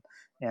field,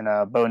 and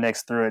Bo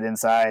Nix threw it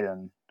inside,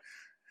 and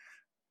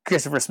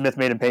Christopher Smith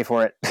made him pay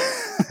for it.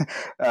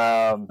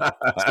 So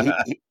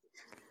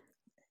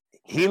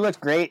he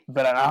looked great,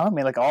 but I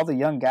mean, like all the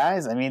young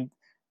guys. I mean,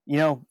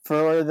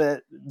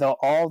 for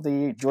all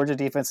the Georgia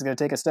defense is going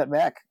to take a step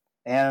back,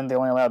 and they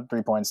only allowed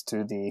 3 points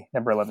to the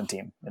number 11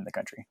 team in the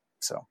country.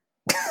 So.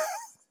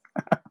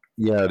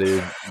 Yeah,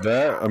 dude.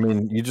 I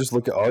mean, you just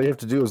all you have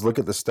to do is look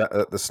at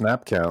the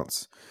snap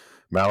counts.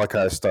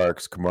 Malachi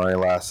Starks, Kamari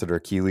Lassiter,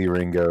 Keely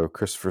Ringo,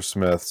 Christopher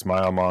Smith,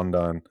 Smile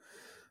Mondon,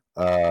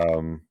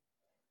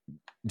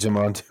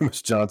 Jamon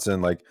Dumas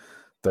Johnson. Like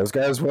those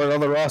guys weren't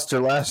on the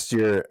roster last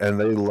year, and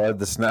they led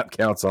the snap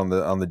counts on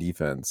the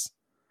defense.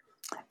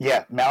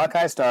 Yeah,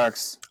 Malachi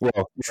Starks.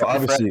 Well,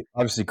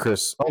 obviously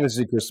Chris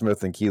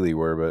Smith and Keely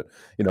were, but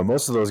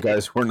most of those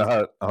guys were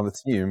not on the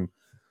team.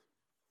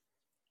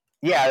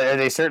 Yeah,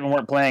 they certainly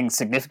weren't playing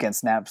significant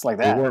snaps like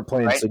that. They weren't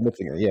playing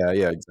significant.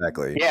 Yeah,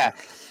 exactly. Yeah,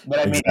 but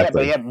I mean,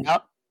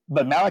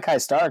 But Malachi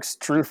Starks,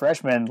 true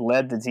freshman,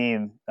 led the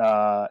team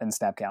in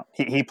snap count.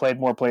 He played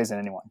more plays than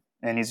anyone,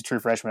 and he's a true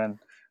freshman.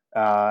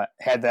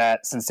 Had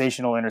that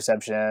sensational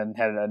interception,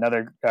 had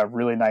another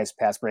really nice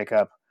pass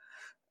breakup.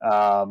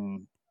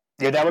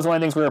 That was one of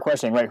the things we were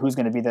questioning, right? Who's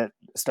going to be the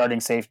starting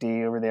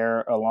safety over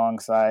there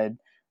alongside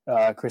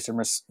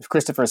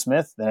Christopher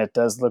Smith? And it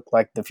does look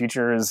like the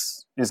future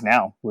is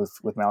now with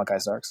Malachi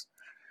Starks.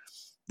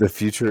 The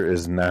future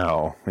is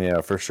now,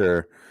 yeah, for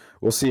sure.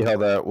 We'll see how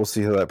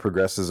that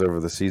progresses over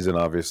the season.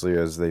 Obviously,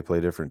 as they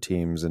play different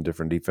teams and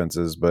different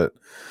defenses, but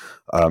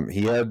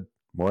he had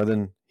more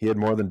than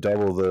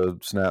double the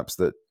snaps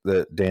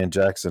that Dan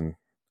Jackson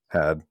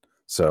had.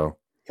 So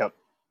yep.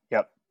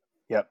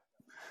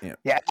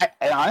 Yeah.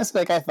 And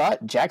honestly, I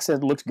thought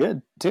Jackson looked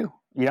good too.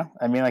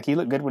 I mean, he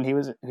looked good when he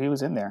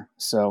was in there.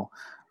 So,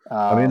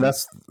 I mean,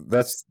 that's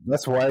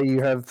why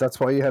you have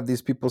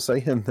these people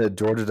saying that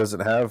Georgia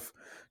doesn't have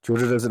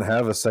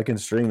a second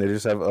string. They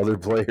just have other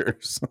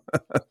players.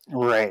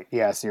 Right.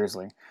 Yeah.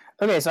 Seriously.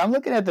 Okay. So I'm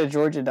looking at the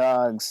Georgia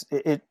Dogs.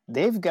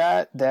 They've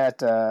got that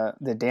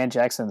Dan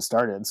Jackson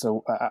started.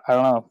 So I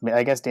don't know.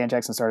 I guess Dan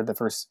Jackson started the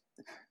first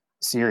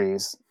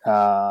series,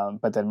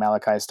 but then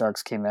Malachi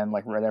Starks came in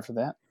right after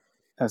that.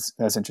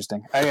 That's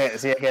interesting. Okay.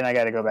 See, again, I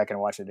got to go back and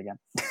watch it again.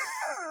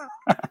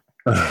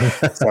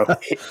 So,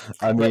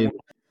 I mean,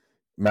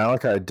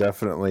 Malachi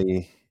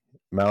definitely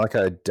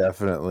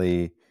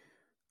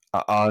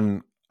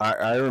on.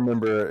 I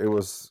remember it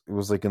was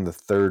in the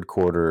third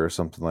quarter or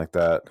something like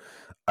that.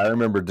 I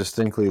remember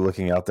distinctly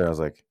looking out there. I was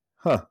like,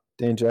 "Huh,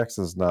 Dan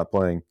Jackson's not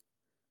playing.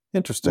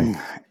 Interesting."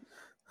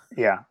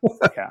 Yeah.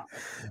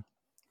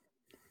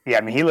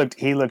 I mean, he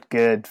looked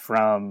good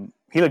from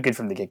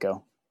the get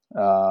go.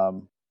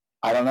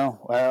 I don't know.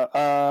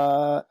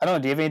 I don't know.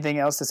 Do you have anything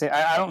else to say?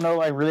 I don't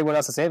know really what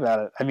else to say about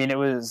it. I mean, it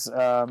was,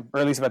 or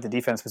at least about the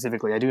defense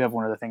specifically. I do have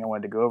one other thing I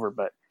wanted to go over,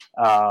 but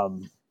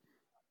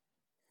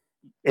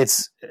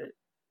it's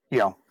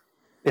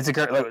it's a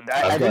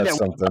I think that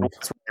something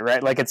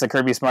right. It's a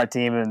Kirby Smart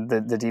team, and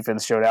the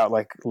defense showed out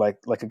like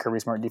a Kirby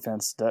Smart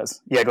defense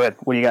does. Yeah, go ahead.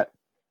 What do you got?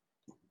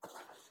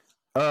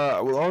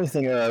 Well, the only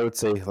thing I would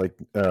say,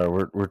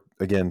 we're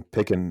again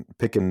picking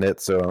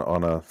nits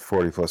on a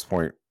 40+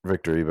 point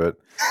victory, but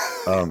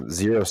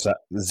zero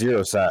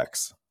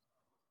sacks.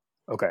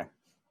 Okay.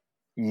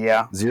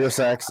 Yeah. 0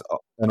 sacks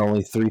and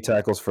only 3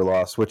 tackles for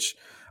loss, which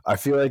I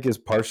feel like is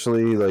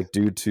partially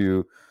due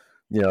to,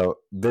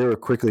 they were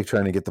quickly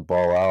trying to get the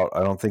ball out.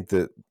 I don't think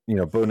that,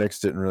 Bo Nix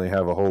didn't really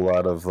have a whole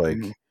lot of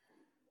it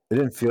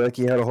didn't feel like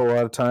he had a whole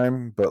lot of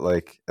time, but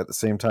at the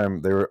same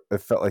time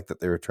it felt like that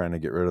they were trying to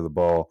get rid of the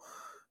ball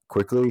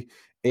quickly.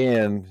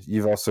 And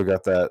you've also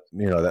got that,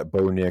 that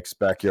Bo Nix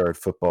backyard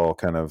football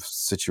kind of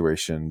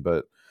situation.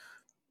 But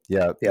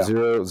yeah.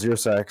 0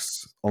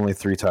 sacks, only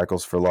 3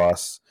 tackles for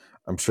loss.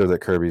 I'm sure that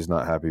Kirby's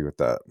not happy with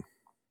that.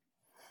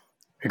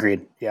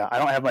 Agreed. Yeah, I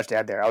don't have much to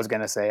add there. I was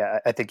going to say,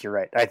 I think you're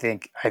right. I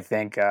think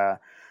everyone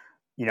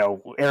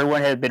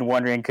had been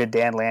wondering, could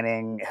Dan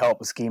Lanning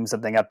help scheme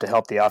something up to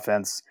help the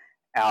offense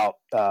out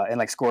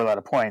and score a lot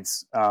of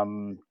points.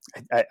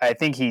 I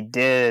think he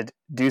did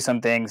do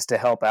some things to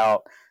help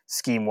out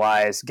scheme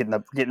wise, getting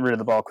rid of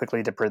the ball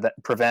quickly to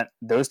prevent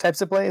those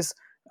types of plays.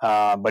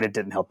 But it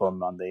didn't help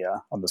him on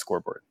the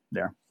scoreboard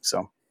there.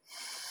 So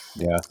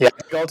yeah.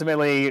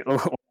 Ultimately,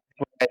 what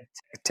I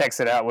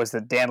texted out was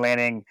that Dan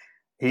Lanning,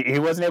 he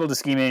wasn't able to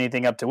scheme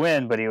anything up to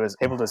win, but he was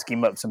able to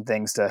scheme up some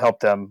things to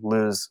help them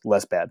lose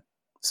less bad.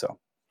 So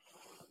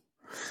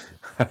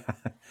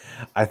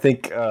I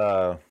think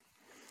the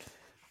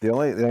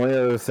only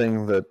other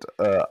thing that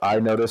I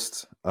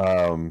noticed,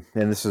 and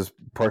this is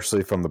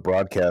partially from the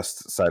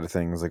broadcast side of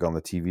things, on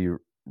the TV,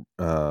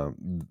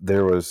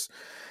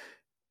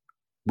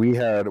 we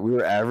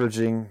were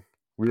averaging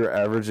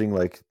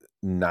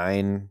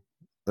 9.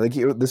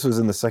 This was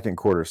in the second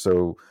quarter,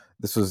 so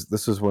this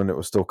was when it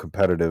was still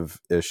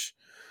competitive-ish.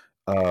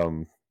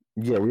 We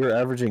were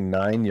averaging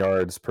 9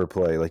 yards per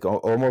play,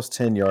 almost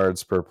 10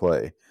 yards per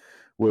play,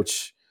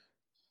 which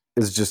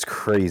is just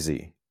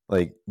crazy.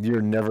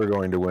 You're never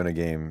going to win a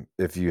game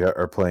if you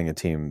are playing a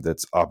team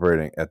that's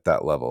operating at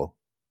that level.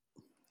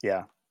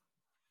 Yeah.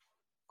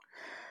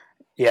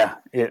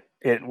 It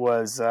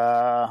was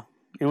a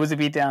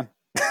beatdown.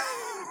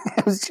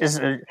 It was just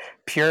a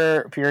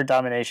pure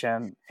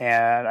domination,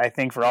 and I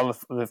think for all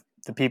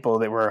the people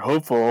that were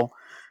hopeful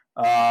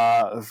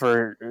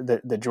for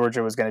the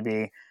Georgia was going to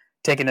be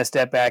taking a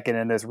step back and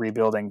in this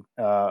rebuilding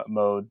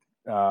mode,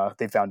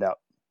 they found out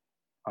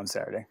on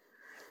Saturday.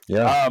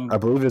 Yeah, I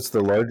believe it's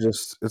the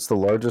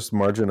largest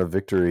margin of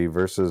victory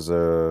versus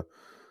a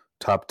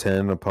top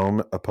 10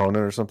 opponent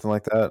or something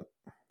like that.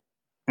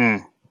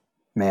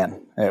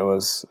 Man, that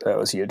was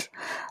huge.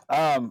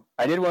 I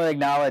did want to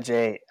acknowledge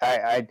the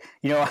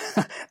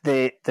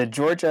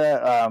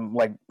Georgia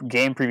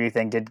game preview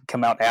thing did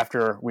come out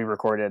after we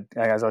recorded.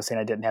 As I was saying,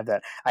 I didn't have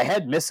that. I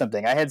had missed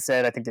something. I had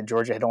said I think that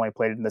Georgia had only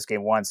played in this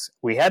game once.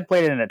 We had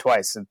played in it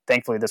twice, and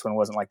thankfully this one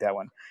wasn't like that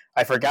one.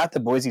 I forgot the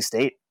Boise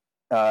State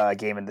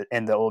game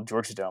in the old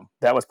Georgia Dome.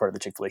 That was part of the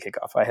Chick-fil-A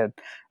kickoff.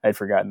 I'd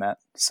forgotten that.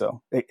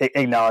 So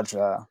acknowledge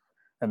a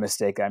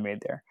mistake I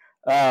made there.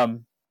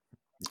 And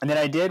then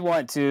I did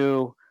want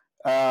to.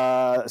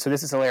 So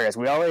this is hilarious.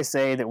 We always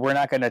say that we're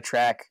not going to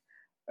track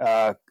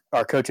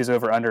our coaches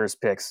over unders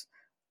picks,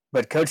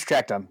 but Coach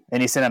tracked them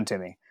and he sent them to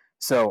me.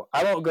 So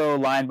I won't go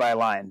line by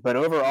line, but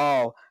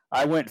overall,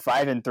 I went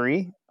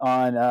 5-3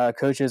 on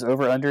coaches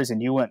over unders,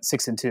 and you went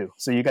 6-2.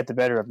 So you got the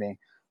better of me.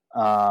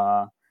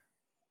 That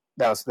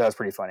was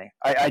pretty funny.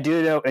 I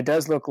do know it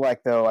does look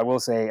like, though, I will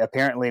say,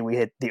 apparently we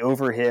hit the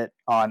over hit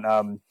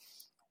on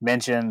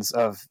mentions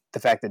of the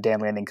fact that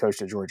Dan Lanning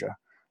coached at Georgia.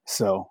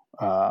 So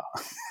I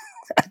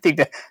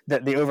think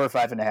that the over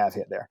 5.5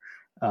 hit there.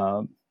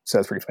 So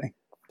that's pretty funny.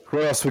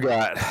 What else we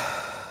got?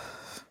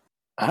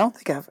 I don't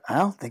think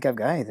I've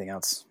got anything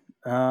else.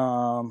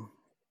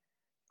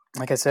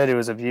 Like I said, it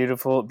was a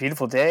beautiful,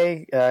 beautiful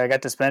day. I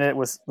got to spend it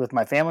with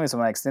my family, with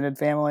my extended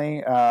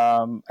family.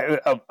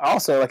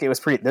 Also, like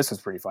this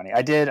was pretty funny.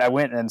 I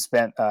went and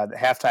spent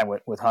halftime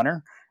with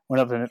Hunter.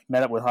 Went up and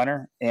met up with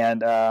Hunter,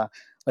 and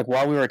like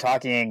while we were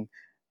talking,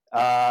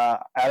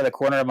 out of the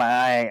corner of my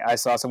eye, I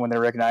saw someone that I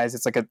recognized.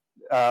 It's like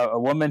a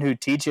woman who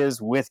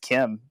teaches with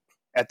Kim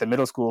at the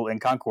middle school in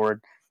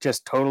Concord.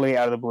 Just totally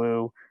out of the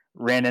blue,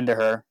 ran into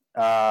her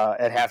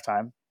at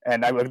halftime.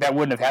 And that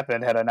wouldn't have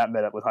happened had I not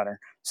met up with Hunter.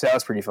 So that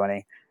was pretty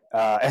funny.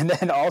 And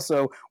then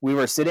also we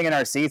were sitting in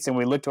our seats and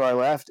we looked to our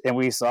left and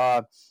we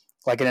saw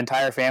like an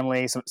entire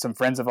family, some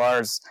friends of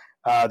ours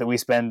that we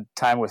spend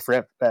time with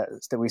Fripp, that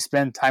we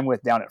spend time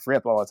with down at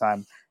Fripp all the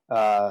time.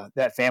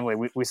 That family,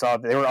 we saw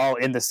they were all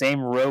in the same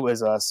row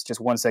as us,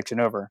 just one section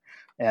over.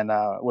 And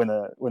when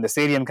the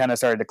stadium kind of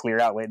started to clear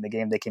out late in the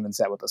game, they came and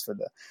sat with us for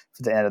the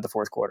end of the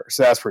fourth quarter.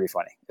 So that's pretty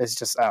funny. It's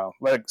just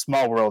like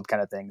small world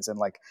kind of things, and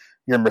like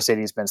you're in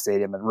Mercedes-Benz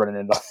Stadium and running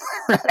into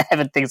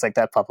having things like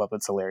that pop up.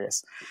 It's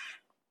hilarious.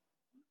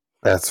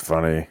 That's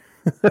funny.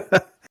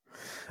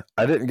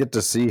 I didn't get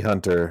to see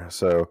Hunter,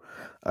 so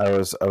I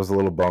was a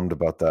little bummed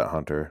about that,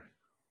 Hunter.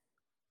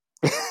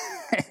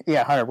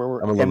 Yeah,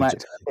 Hunter, I'm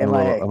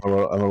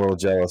a little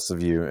jealous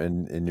of you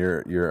and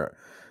your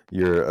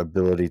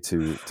ability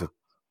to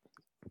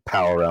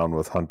pal around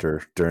with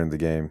Hunter during the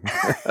game.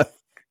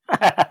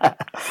 I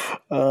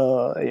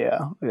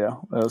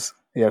was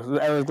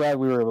glad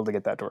we were able to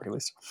get that to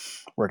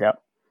work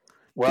out.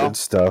 Well, good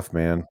stuff,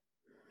 man.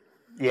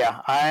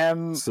 Yeah,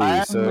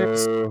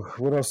 So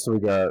what else do we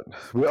got?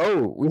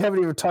 We haven't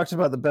even talked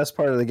about the best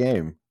part of the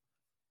game.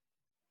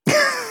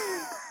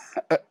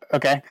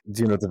 Okay.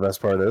 Do you know what the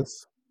best part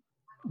is?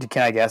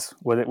 Can I guess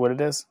what it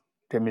is?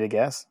 Do you want me to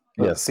guess?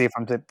 Yes. Let's see if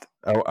I'm.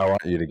 I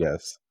want you to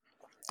guess.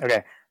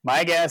 Okay.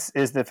 My guess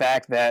is the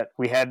fact that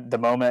we had the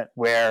moment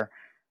where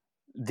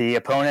the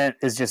opponent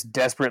is just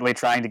desperately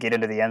trying to get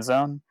into the end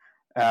zone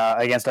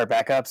against our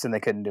backups, and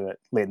they couldn't do it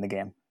late in the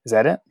game. Is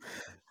that it?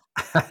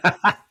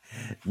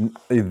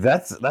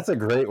 That's a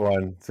great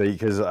one.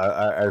 Because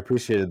I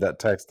appreciated that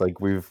text.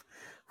 Like we've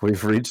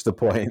reached the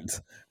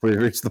point. We've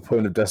reached the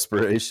point of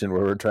desperation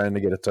where we're trying to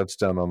get a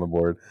touchdown on the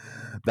board.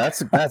 That's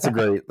a great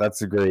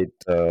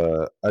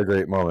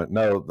moment.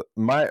 No,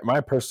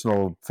 my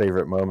personal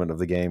favorite moment of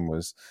the game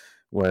was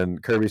when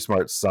Kirby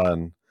Smart's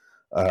son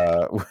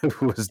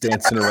was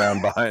dancing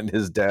around behind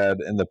his dad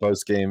in the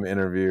post-game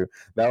interview.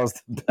 That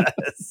was the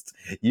best.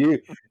 You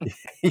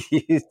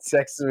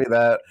texted me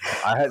that.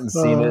 I hadn't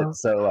seen it,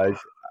 so like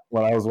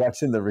when I was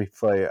watching the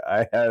replay,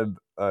 I had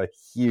a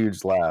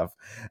huge laugh,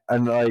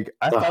 and like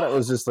I thought it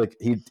was just like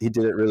he did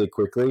it really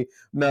quickly.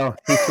 No,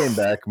 he came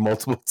back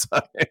multiple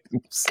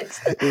times.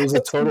 It was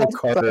a total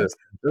Carter. It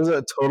was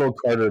a total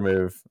Carter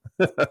move.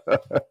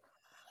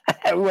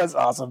 It was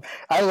awesome.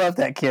 I love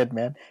that kid,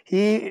 man.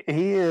 He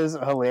is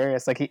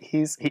hilarious. Like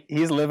he's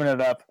living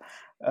it up.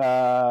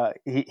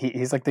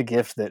 He's like the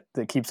gift that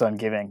keeps on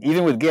giving.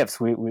 Even with gifts,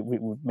 we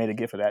made a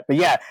gift of that. But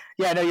yeah,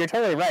 no, you're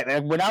totally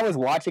right. When I was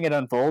watching it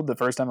unfold the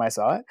first time I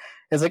saw it,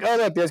 it's like, oh,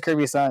 look, there's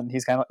Kirby's son.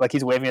 He's kind of like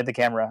he's waving at the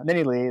camera, and then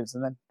he leaves,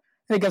 and then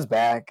he comes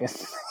back, and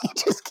he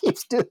just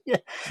keeps doing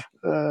it.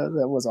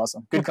 That was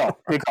awesome. Good call.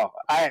 Good call.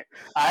 I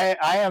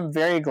am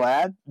very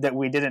glad that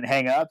we didn't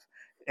hang up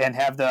and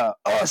have the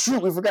oh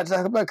shoot, we forgot to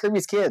talk about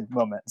Kirby's kid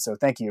moment. So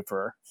thank you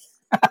for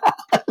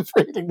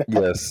hitting that.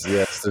 Yes.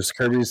 There's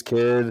Kirby's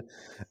kid,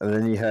 and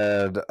then you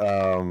had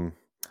what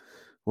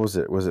was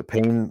it? Was it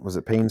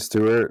Payne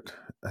Stewart?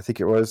 I think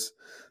it was.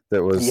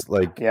 That was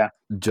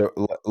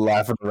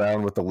laughing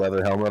around with the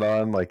leather helmet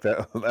on. Like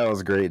that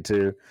was great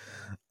too.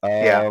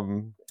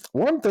 One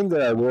thing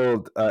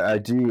that I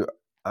do.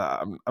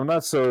 I'm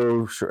not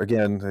so sure.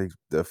 Again, like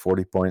the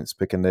 40 points,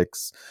 picking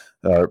Nicks,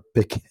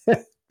 picking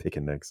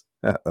Nicks.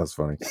 That was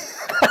funny.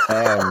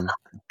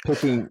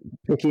 Picking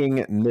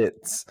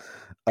nits.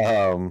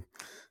 Our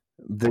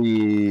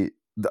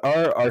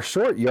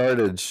short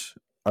yardage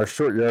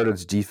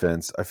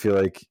defense, I feel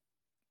like,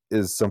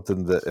 is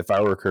something that if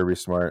I were Kirby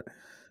Smart,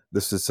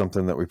 this is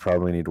something that we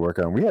probably need to work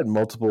on. We had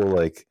multiple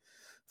like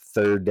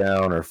third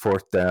down or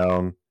fourth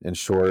down in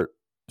short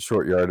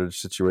yardage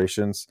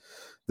situations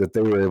that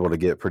they were able to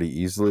get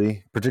pretty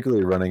easily,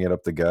 particularly running it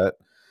up the gut.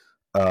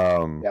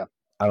 Yeah.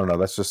 I don't know.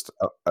 That's just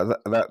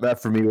that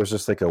for me was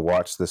just like a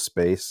watch this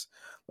space.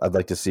 I'd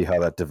like to see how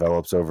that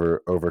develops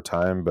over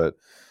time, but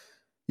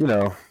you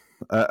know,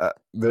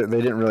 they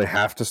didn't really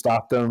have to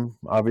stop them,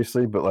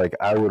 obviously, but like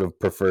I would have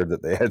preferred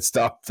that they had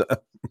stopped them.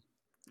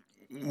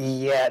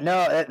 Yeah,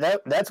 no,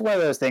 that's one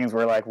of those things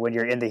where like when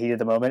you're in the heat of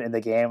the moment in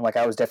the game, like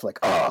I was definitely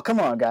like, oh, come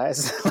on,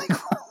 guys, like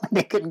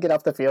they couldn't get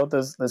off the field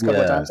those couple of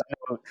Yeah, times.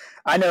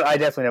 I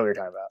definitely know what you're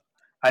talking about.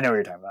 I know what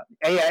you're talking about.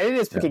 And yeah, it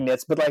is yeah, picking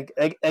nits, but like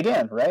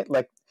again, right?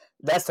 Like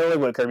that's totally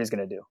what Kirby's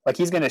going to do. Like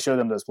he's going to show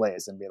them those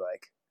plays and be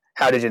like,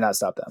 "How did you not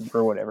stop them?"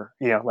 or whatever.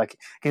 You know, like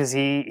because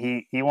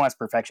he wants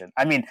perfection.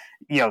 I mean,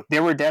 you know,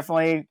 there were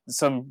definitely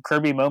some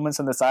Kirby moments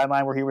on the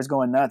sideline where he was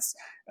going nuts.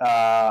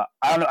 I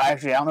don't know.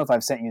 Actually, I don't know if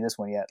I've sent you this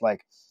one yet.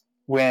 Like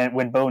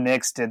when Bo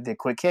Nix did the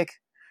quick kick,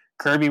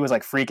 Kirby was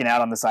like freaking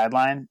out on the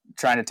sideline,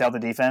 trying to tell the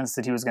defense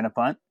that he was going to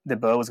punt, that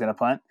Bo was going to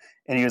punt,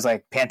 and he was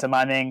like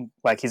pantomiming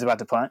like he's about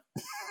to punt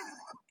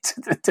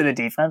to the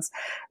defense.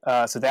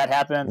 So that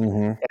happened,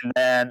 hmm and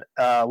then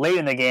late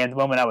in the game, the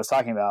moment I was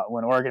talking about,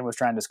 when Oregon was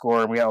trying to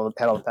score and we had all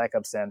the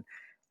backups in,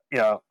 you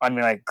know, I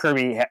mean, like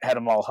Kirby had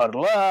them all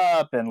huddled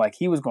up, and like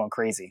he was going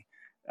crazy.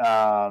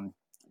 Um,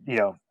 you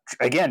know,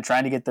 again,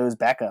 trying to get those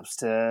backups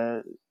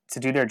to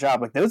do their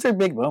job. Like those are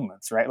big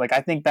moments, right? Like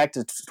I think back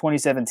to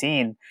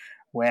 2017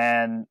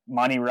 when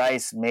Monty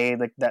Rice made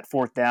like that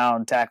fourth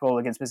down tackle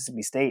against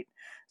Mississippi State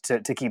to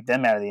keep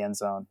them out of the end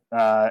zone.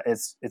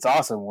 It's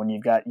awesome when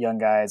you've got young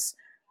guys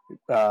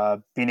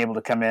being able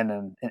to come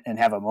in and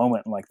have a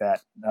moment like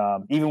that,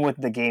 even with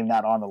the game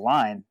not on the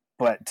line,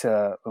 but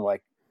to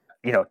like,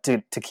 you know,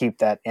 to keep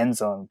that end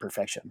zone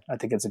perfection. I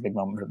think it's a big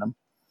moment for them.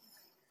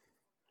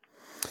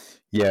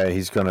 yeah.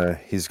 He's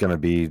gonna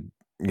be,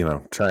 you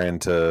know, trying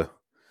to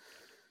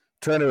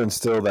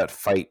instill that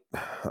fight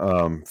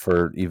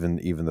for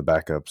even the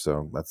backup.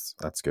 So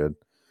that's good.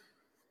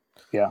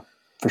 Yeah,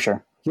 for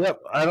sure.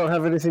 Yep, I don't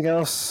have anything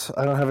else.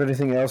 I don't have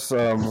anything else.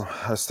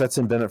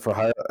 Stetson Bennett for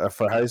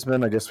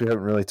Heisman. I guess we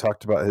haven't really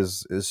talked about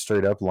his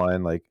straight up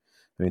line. Like,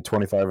 I mean,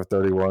 25 or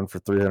 31 for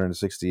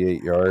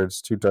 368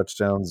 yards, 2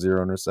 touchdowns,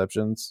 0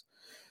 interceptions.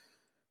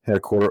 Had a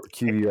quarter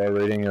QBR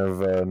rating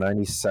of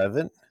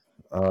 97.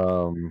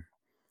 Um,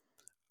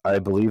 I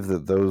believe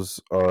that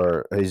those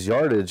are his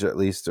yardage at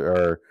least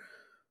are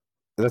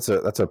that's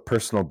a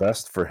personal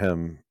best for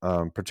him,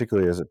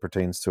 particularly as it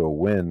pertains to a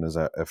win.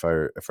 If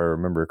I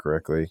remember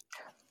correctly.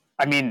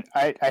 I mean,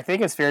 I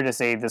think it's fair to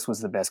say this was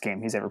the best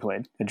game he's ever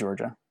played at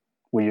Georgia.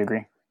 Will you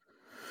agree?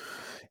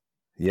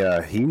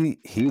 Yeah, he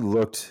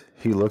looked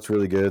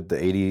really good.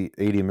 The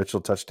 80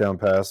 Mitchell touchdown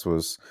pass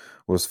was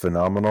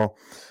phenomenal.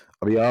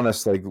 I'll be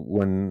honest, like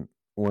when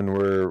we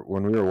were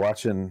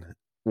watching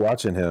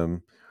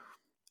him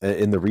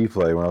in the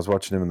replay, when I was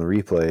watching him in the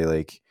replay,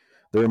 like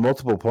there were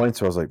multiple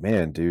points where I was like,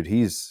 man, dude,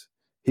 he's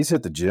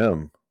hit the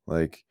gym.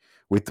 Like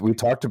we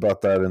talked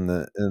about that in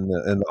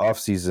the off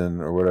season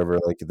or whatever,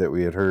 like that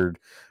we had heard.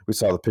 We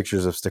saw the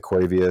pictures of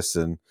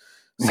Staquavius and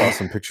saw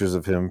some pictures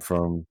of him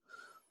from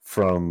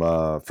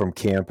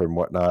camp and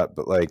whatnot,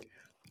 but like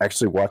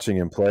actually watching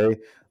him play,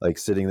 like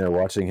sitting there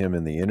watching him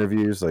in the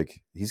interviews,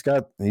 like he's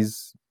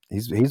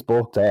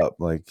bulked up,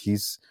 like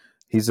he's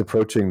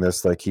approaching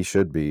this like he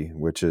should be,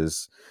 which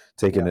is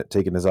Yeah.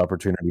 taking his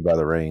opportunity by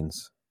the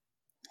reins.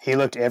 He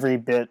looked every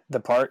bit the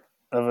part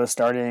of a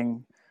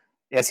starting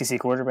SEC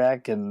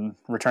quarterback and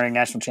returning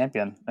national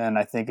champion. And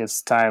I think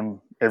it's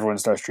time everyone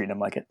starts treating him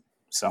like it.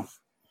 So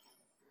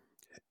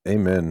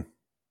Amen.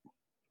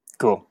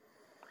 cool.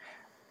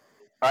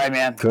 All right,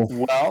 man. Cool.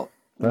 Well,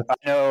 That- I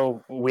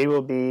know we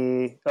will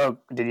be. Oh,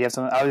 did you have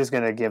something? I was just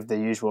going to give the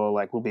usual,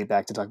 like, we'll be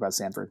back to talk about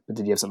Sanford, but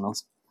did you have something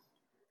else?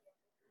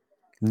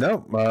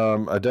 no,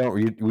 I don't.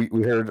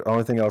 We heard.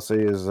 Only thing I'll say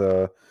is,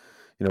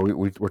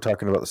 we're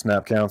talking about the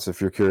snap counts. If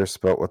you're curious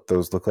about what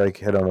those look like,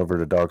 head on over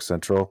to Dog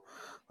Central.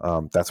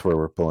 That's where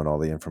we're pulling all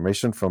the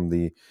information from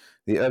the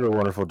ever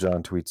wonderful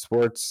John Tweet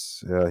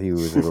Sports. He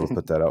was able to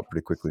put that out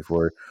pretty quickly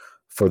for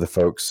the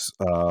folks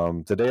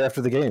the day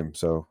after the game.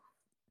 So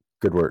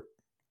good work,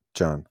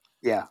 John.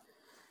 Yeah.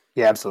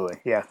 Yeah, absolutely.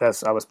 Yeah,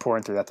 I was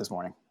pouring through that this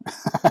morning.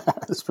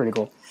 It's pretty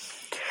cool.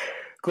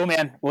 Cool,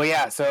 man. Well,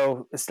 yeah,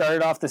 so it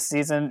started off the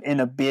season in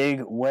a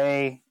big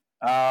way.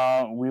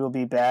 We will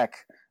be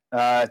back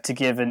to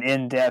give an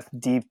in-depth,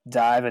 deep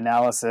dive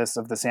analysis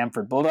of the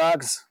Samford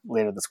Bulldogs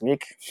later this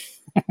week.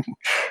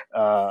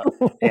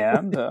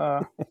 And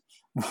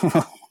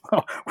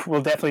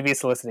we'll definitely be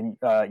soliciting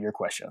your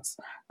questions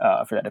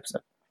for that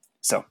episode.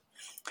 So,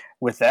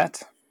 with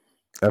that,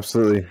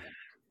 Absolutely.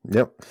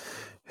 Yep.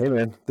 Hey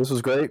man, this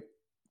was great.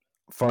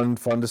 Fun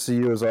to see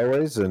you as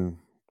always, and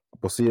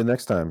we'll see you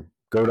next time.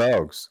 Go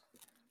Dogs.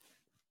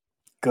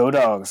 go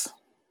Dogs.